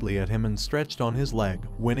meowed sweetly at him and stretched on his leg,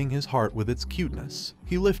 winning his heart with its cuteness.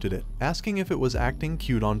 He lifted it, asking if it was acting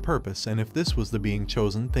cute on purpose and if this was the being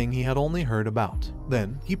chosen thing he had only heard about.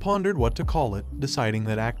 Then, he pondered what to call it, deciding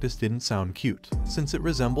that actus didn't sound cute. Since it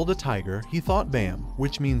resembled a tiger, he thought Bam,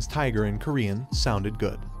 which means tiger in Korean, sounded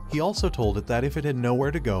good. He also told it that if it had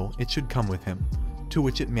nowhere to go, it should come with him, to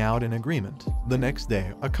which it meowed in agreement. The next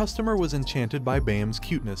day, a customer was enchanted by Bam's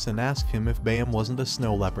cuteness and asked him if Bam wasn't a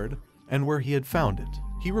snow leopard, and where he had found it.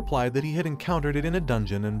 He replied that he had encountered it in a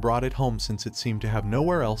dungeon and brought it home since it seemed to have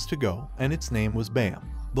nowhere else to go, and its name was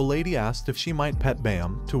Bam. The lady asked if she might pet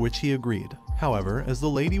Bam, to which he agreed. However, as the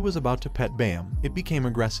lady was about to pet Bam, it became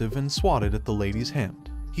aggressive and swatted at the lady's hand.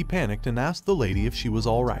 He panicked and asked the lady if she was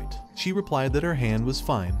alright. She replied that her hand was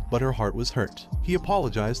fine, but her heart was hurt. He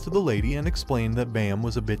apologized to the lady and explained that Bam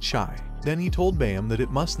was a bit shy. Then he told Bam that it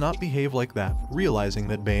must not behave like that, realizing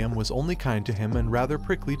that Bam was only kind to him and rather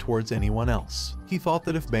prickly towards anyone else. He thought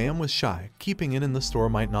that if Bam was shy, keeping it in the store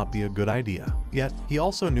might not be a good idea. Yet, he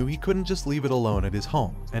also knew he couldn't just leave it alone at his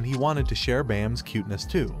home, and he wanted to share Bam's cuteness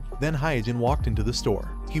too. Then Hyejin walked into the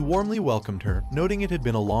store. He warmly welcomed her, noting it had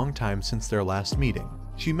been a long time since their last meeting.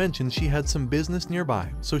 She mentioned she had some business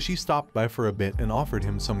nearby, so she stopped by for a bit and offered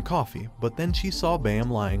him some coffee, but then she saw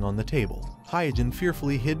Bam lying on the table. Hyejin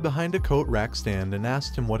fearfully hid behind a coat rack stand and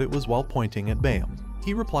asked him what it was while pointing at Bam.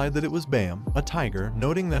 He replied that it was Bam, a tiger,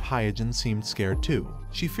 noting that Hyejin seemed scared too.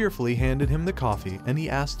 She fearfully handed him the coffee and he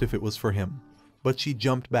asked if it was for him, but she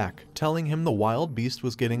jumped back, telling him the wild beast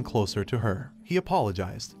was getting closer to her. He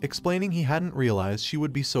apologized, explaining he hadn't realized she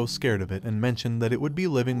would be so scared of it and mentioned that it would be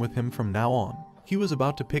living with him from now on. He was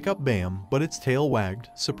about to pick up Bam, but its tail wagged,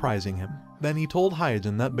 surprising him. Then he told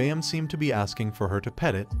Hyejin that Bam seemed to be asking for her to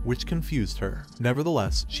pet it, which confused her.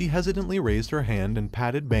 Nevertheless, she hesitantly raised her hand and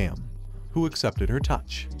patted Bam, who accepted her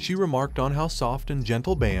touch. She remarked on how soft and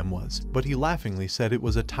gentle Bam was, but he laughingly said it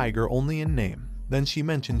was a tiger only in name. Then she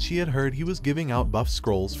mentioned she had heard he was giving out buff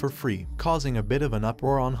scrolls for free, causing a bit of an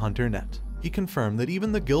uproar on HunterNet. He confirmed that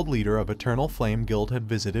even the guild leader of Eternal Flame Guild had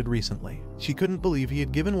visited recently. She couldn't believe he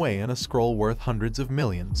had given way in a scroll worth hundreds of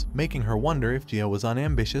millions, making her wonder if Jiha was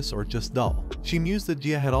unambitious or just dull. She mused that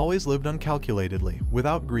Jiha had always lived uncalculatedly,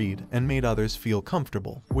 without greed, and made others feel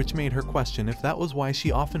comfortable, which made her question if that was why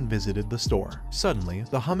she often visited the store. Suddenly,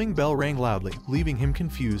 the humming bell rang loudly, leaving him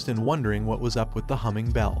confused and wondering what was up with the humming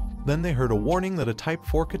bell. Then they heard a warning that a Type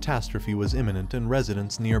 4 catastrophe was imminent and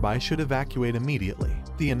residents nearby should evacuate immediately.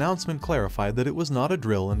 The announcement clarified that it was not a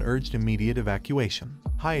drill and urged immediate evacuation.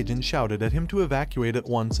 Hyejin shouted at him to evacuate at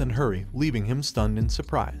once and hurry, leaving him stunned in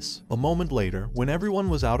surprise. A moment later, when everyone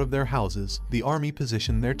was out of their houses, the army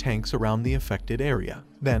positioned their tanks around the affected area.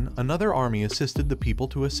 Then, another army assisted the people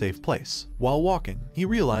to a safe place. While walking, he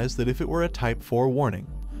realized that if it were a Type 4 warning,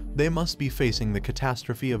 they must be facing the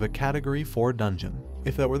catastrophe of a Category 4 dungeon.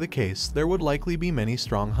 If that were the case, there would likely be many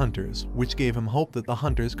strong hunters, which gave him hope that the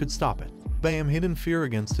hunters could stop it. Bam hid in fear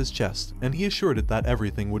against his chest, and he assured it that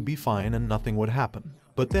everything would be fine and nothing would happen.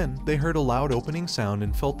 But then, they heard a loud opening sound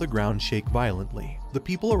and felt the ground shake violently. The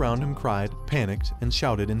people around him cried, panicked, and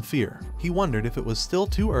shouted in fear. He wondered if it was still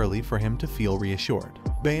too early for him to feel reassured.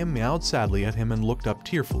 Bam meowed sadly at him and looked up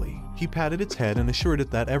tearfully. He patted its head and assured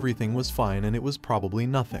it that everything was fine and it was probably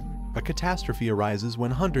nothing. A catastrophe arises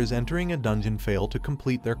when hunters entering a dungeon fail to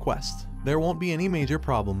complete their quest. There won't be any major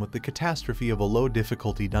problem with the catastrophe of a low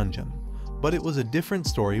difficulty dungeon. But it was a different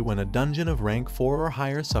story when a dungeon of rank 4 or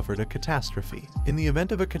higher suffered a catastrophe. In the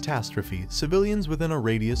event of a catastrophe, civilians within a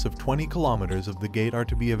radius of 20 kilometers of the gate are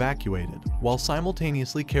to be evacuated, while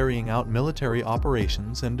simultaneously carrying out military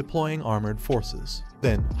operations and deploying armored forces.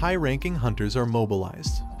 Then, high-ranking hunters are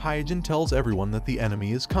mobilized. Hyojin tells everyone that the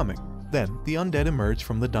enemy is coming. Then, the undead emerge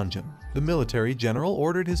from the dungeon. The military general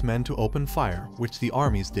ordered his men to open fire, which the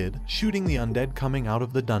armies did, shooting the undead coming out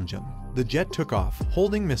of the dungeon. The jet took off,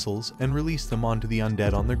 holding missiles, and released them onto the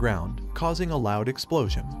undead on the ground, causing a loud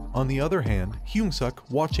explosion. On the other hand, Hyung-suk,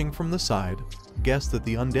 watching from the side, guessed that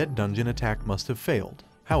the undead dungeon attack must have failed.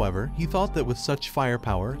 However, he thought that with such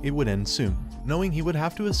firepower, it would end soon. Knowing he would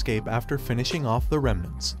have to escape after finishing off the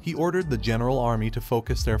remnants, he ordered the general army to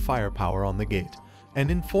focus their firepower on the gate,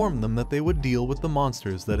 and informed them that they would deal with the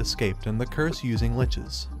monsters that escaped and the curse using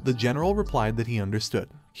liches. The general replied that he understood.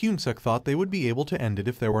 Hyun-suk thought they would be able to end it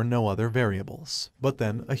if there were no other variables. But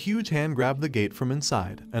then, a huge hand grabbed the gate from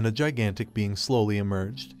inside, and a gigantic being slowly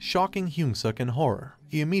emerged, shocking Hyun-suk in horror.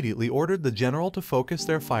 He immediately ordered the general to focus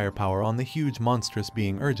their firepower on the huge monstrous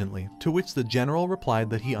being urgently, to which the general replied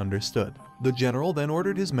that he understood. The general then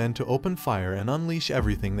ordered his men to open fire and unleash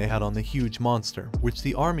everything they had on the huge monster, which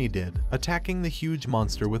the army did, attacking the huge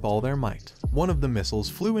monster with all their might. One of the missiles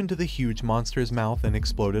flew into the huge monster's mouth and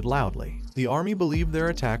exploded loudly. The army believed their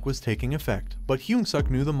attack was taking effect, but Hyun-suk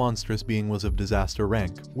knew the monstrous being was of disaster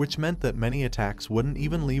rank, which meant that many attacks wouldn't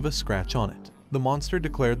even leave a scratch on it. The monster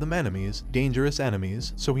declared them enemies, dangerous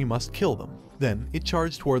enemies, so he must kill them. Then, it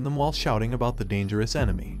charged toward them while shouting about the dangerous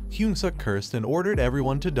enemy. Hyun-suk cursed and ordered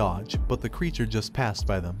everyone to dodge, but the creature just passed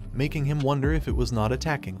by them, making him wonder if it was not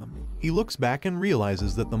attacking them. He looks back and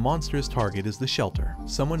realizes that the monster's target is the shelter.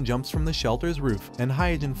 Someone jumps from the shelter's roof, and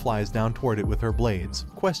Hyojin flies down toward it with her blades,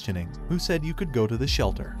 questioning, "Who said you could go to the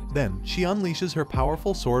shelter?" Then, she unleashes her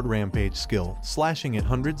powerful sword rampage skill, slashing it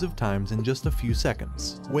hundreds of times in just a few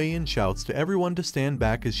seconds. Wei-in shouts to everyone to stand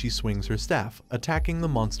back as she swings her staff, attacking the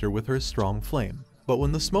monster with her strong flame. But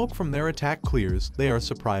when the smoke from their attack clears, they are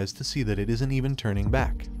surprised to see that it isn't even turning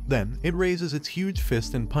back. Then, it raises its huge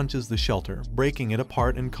fist and punches the shelter, breaking it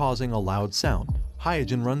apart and causing a loud sound.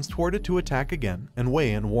 Hyojin runs toward it to attack again, and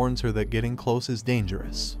Wei-in warns her that getting close is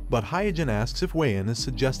dangerous. But Hyojin asks if Wei-in is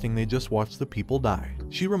suggesting they just watch the people die.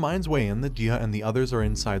 She reminds Wei-in that Jiha and the others are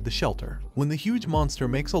inside the shelter. When the huge monster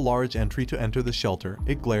makes a large entry to enter the shelter,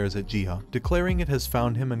 it glares at Jiha, declaring it has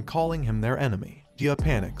found him and calling him their enemy. Jiha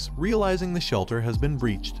panics, realizing the shelter has been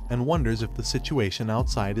breached, and wonders if the situation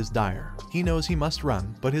outside is dire. He knows he must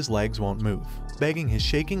run, but his legs won't move. Begging his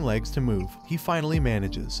shaking legs to move, he finally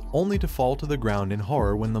manages, only to fall to the ground in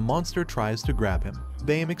horror when the monster tries to grab him.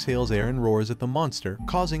 Baem exhales air and roars at the monster,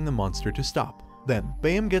 causing the monster to stop. Then,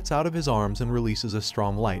 Baem gets out of his arms and releases a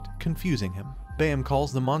strong light, confusing him. Baem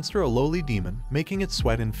calls the monster a lowly demon, making it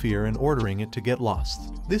sweat in fear and ordering it to get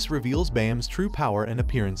lost. This reveals Baem's true power and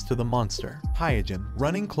appearance to the monster. Hyojin,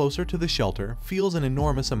 running closer to the shelter, feels an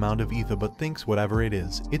enormous amount of ether but thinks whatever it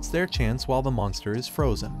is, it's their chance while the monster is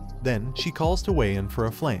frozen. Then, she calls to Wei-in for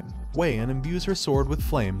a flame. Wei-in imbues her sword with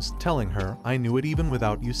flames, telling her, "I knew it even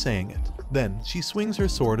without you saying it." Then, she swings her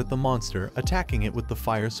sword at the monster, attacking it with the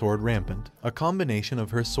fire sword rampant, a combination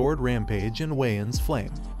of her sword rampage and Wei-in's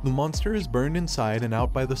flame. The monster is burned inside and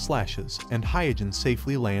out by the slashes, and Hyojin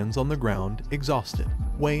safely lands on the ground, exhausted.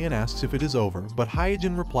 Wei-in asks if it is over, but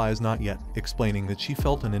Hyojin replies not yet, explaining that she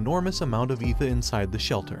felt an enormous amount of ether inside the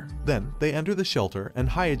shelter. Then, they enter the shelter, and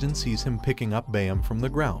Hyojin sees him picking up Baem from the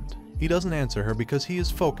ground. He doesn't answer her because he is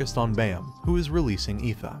focused on Baem, who is releasing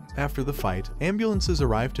ether. After the fight, ambulances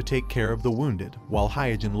arrive to take care of the wounded, while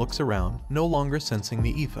Hyojin looks around, no longer sensing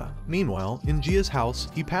the ether. Meanwhile, in Jia's house,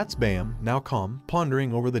 he pats Baem, now calm,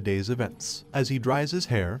 pondering over the day's events. As he dries his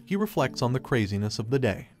hair, he reflects on the craziness of the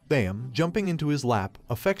day. Baem, jumping into his lap,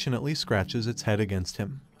 affectionately scratches its head against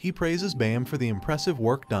him. He praises Baem for the impressive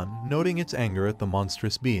work done, noting its anger at the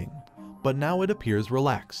monstrous being. But now it appears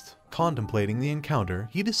relaxed. Contemplating the encounter,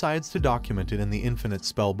 he decides to document it in the Infinite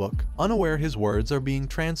Spellbook, unaware his words are being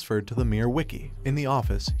transferred to the Mirror Wiki. In the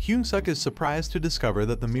office, Hyung-suk is surprised to discover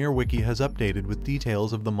that the Mirror Wiki has updated with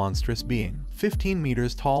details of the monstrous being, 15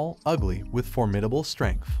 meters tall, ugly, with formidable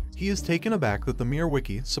strength. He is taken aback that the Mirror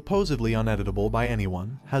Wiki, supposedly uneditable by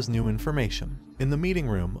anyone, has new information. In the meeting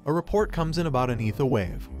room, a report comes in about an ether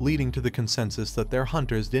wave, leading to the consensus that their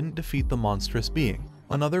hunters didn't defeat the monstrous being.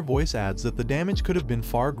 Another voice adds that the damage could have been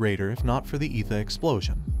far greater if not for the ether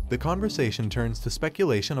explosion. The conversation turns to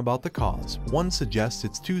speculation about the cause. One suggests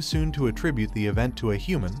it's too soon to attribute the event to a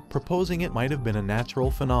human, proposing it might have been a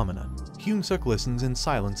natural phenomenon. Hyung-suk listens in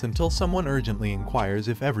silence until someone urgently inquires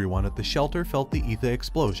if everyone at the shelter felt the ether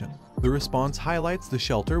explosion. The response highlights the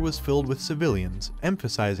shelter was filled with civilians,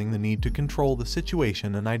 emphasizing the need to control the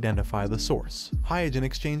situation and identify the source. Hyejin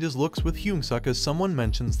exchanges looks with Hyung-suk as someone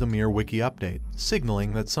mentions the Mirror Wiki update,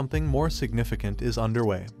 signaling that something more significant is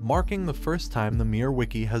underway, marking the first time the Mirror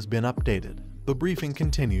Wiki has been updated. The briefing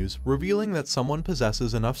continues, revealing that someone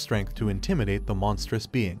possesses enough strength to intimidate the monstrous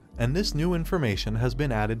being, and this new information has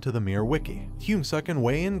been added to the Mirror Wiki. Hyung-suk and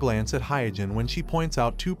Wei-in glance at Hyejin when she points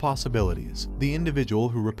out two possibilities. The individual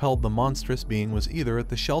who repelled the monstrous being was either at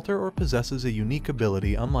the shelter or possesses a unique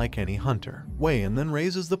ability unlike any hunter. Wei-in then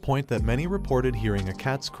raises the point that many reported hearing a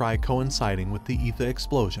cat's cry coinciding with the ether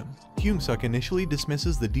explosion. Hyung-suk initially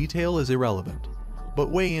dismisses the detail as irrelevant, but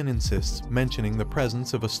Wei-in insists, mentioning the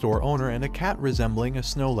presence of a store owner and a cat resembling a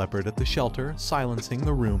snow leopard at the shelter, silencing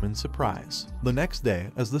the room in surprise. The next day,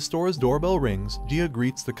 as the store's doorbell rings, Jiha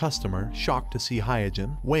greets the customer, shocked to see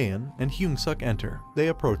Hyejin, Wei-in, and Hyung-suk enter. They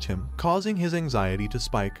approach him, causing his anxiety to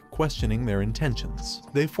spike, questioning their intentions.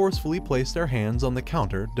 They forcefully place their hands on the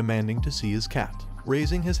counter, demanding to see his cat.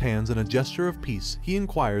 Raising his hands in a gesture of peace, he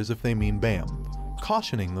inquires if they mean Bam,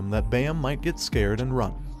 cautioning them that Bam might get scared and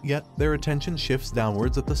run. Yet, their attention shifts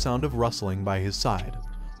downwards at the sound of rustling by his side,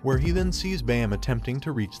 where he then sees Bam attempting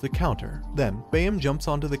to reach the counter. Then, Bam jumps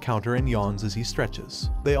onto the counter and yawns as he stretches.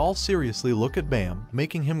 They all seriously look at Bam,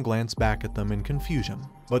 making him glance back at them in confusion.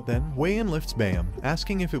 But then, Wei-in lifts Bam,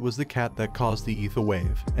 asking if it was the cat that caused the ether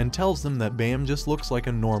wave, and tells them that Bam just looks like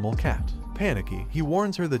a normal cat. Panicky, he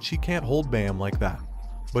warns her that she can't hold Bam like that,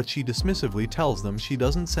 but she dismissively tells them she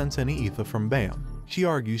doesn't sense any ether from Bam. She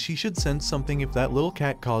argues she should sense something if that little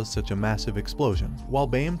cat caused such a massive explosion, while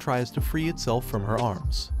Bam tries to free itself from her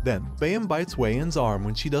arms. Then, Bam bites Wei-in's arm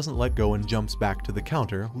when she doesn't let go and jumps back to the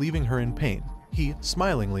counter, leaving her in pain. He,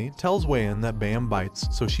 smilingly, tells Wei-in that Bam bites,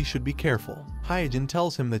 so she should be careful. Hyejin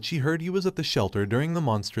tells him that she heard he was at the shelter during the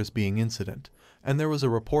monstrous being incident, and there was a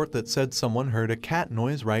report that said someone heard a cat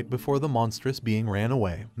noise right before the monstrous being ran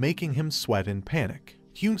away, making him sweat in panic.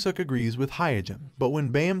 Hyung-suk agrees with Hyejin, but when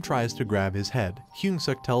Bam tries to grab his head,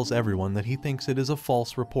 Hyung-suk tells everyone that he thinks it is a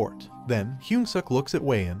false report. Then, Hyung-suk looks at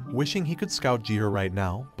Wei-in, wishing he could scout Jiha right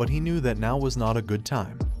now, but he knew that now was not a good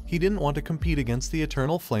time. He didn't want to compete against the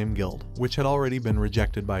Eternal Flame Guild, which had already been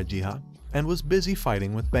rejected by Jiha, and was busy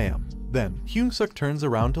fighting with Bam. Then, Hyung-suk turns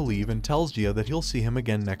around to leave and tells Jiha that he'll see him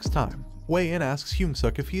again next time. Wei-in asks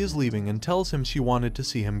Hyung-suk if he is leaving and tells him she wanted to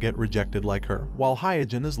see him get rejected like her, while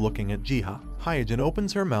Hyejin is looking at Jiha. Hyejin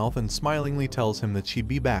opens her mouth and smilingly tells him that she'd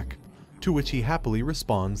be back, to which he happily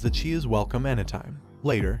responds that she is welcome anytime.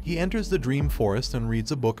 Later, he enters the Dream Forest and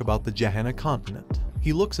reads a book about the Jiha continent.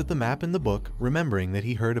 He looks at the map in the book, remembering that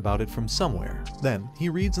he heard about it from somewhere. Then, he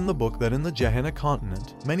reads in the book that in the Jiha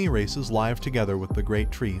continent, many races live together with the Great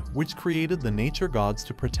Tree, which created the nature gods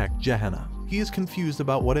to protect Jiha. He is confused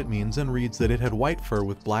about what it means and reads that it had white fur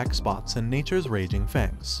with black spots and nature's raging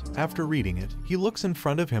fangs. After reading it, he looks in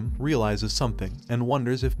front of him, realizes something, and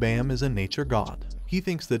wonders if Bam is a nature god. He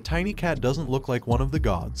thinks that Tiny Cat doesn't look like one of the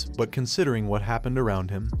gods, but considering what happened around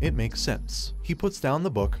him, it makes sense. He puts down the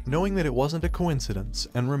book, knowing that it wasn't a coincidence,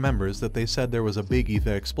 and remembers that they said there was a big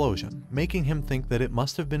ether explosion, making him think that it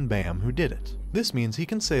must have been Bam who did it. This means he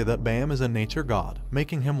can say that Bam is a nature god,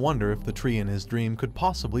 making him wonder if the tree in his dream could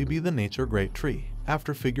possibly be the nature great tree.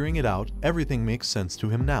 After figuring it out, everything makes sense to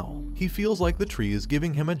him now. He feels like the tree is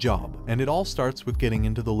giving him a job, and it all starts with getting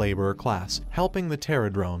into the laborer class, helping the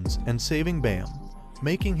Terradrones, and saving Bam,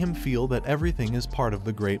 making him feel that everything is part of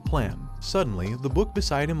the great plan. Suddenly, the book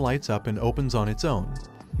beside him lights up and opens on its own,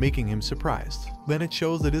 making him surprised. Then it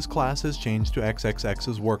shows that his class has changed to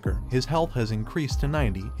XXX's worker. His health has increased to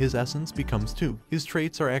 90, his essence becomes 2. His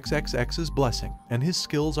traits are XXX's blessing, and his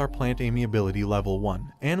skills are plant amiability level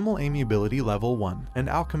 1, animal amiability level 1, and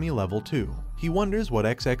alchemy level 2. He wonders what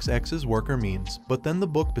XXX's worker means, but then the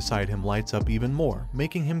book beside him lights up even more,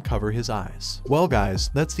 making him cover his eyes. Well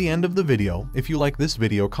guys, that's the end of the video. If you like this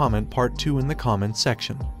video, comment part 2 in the comments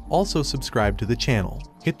section. Also subscribe to the channel,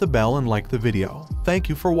 hit the bell and like the video. Thank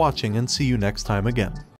you for watching and see you next time again.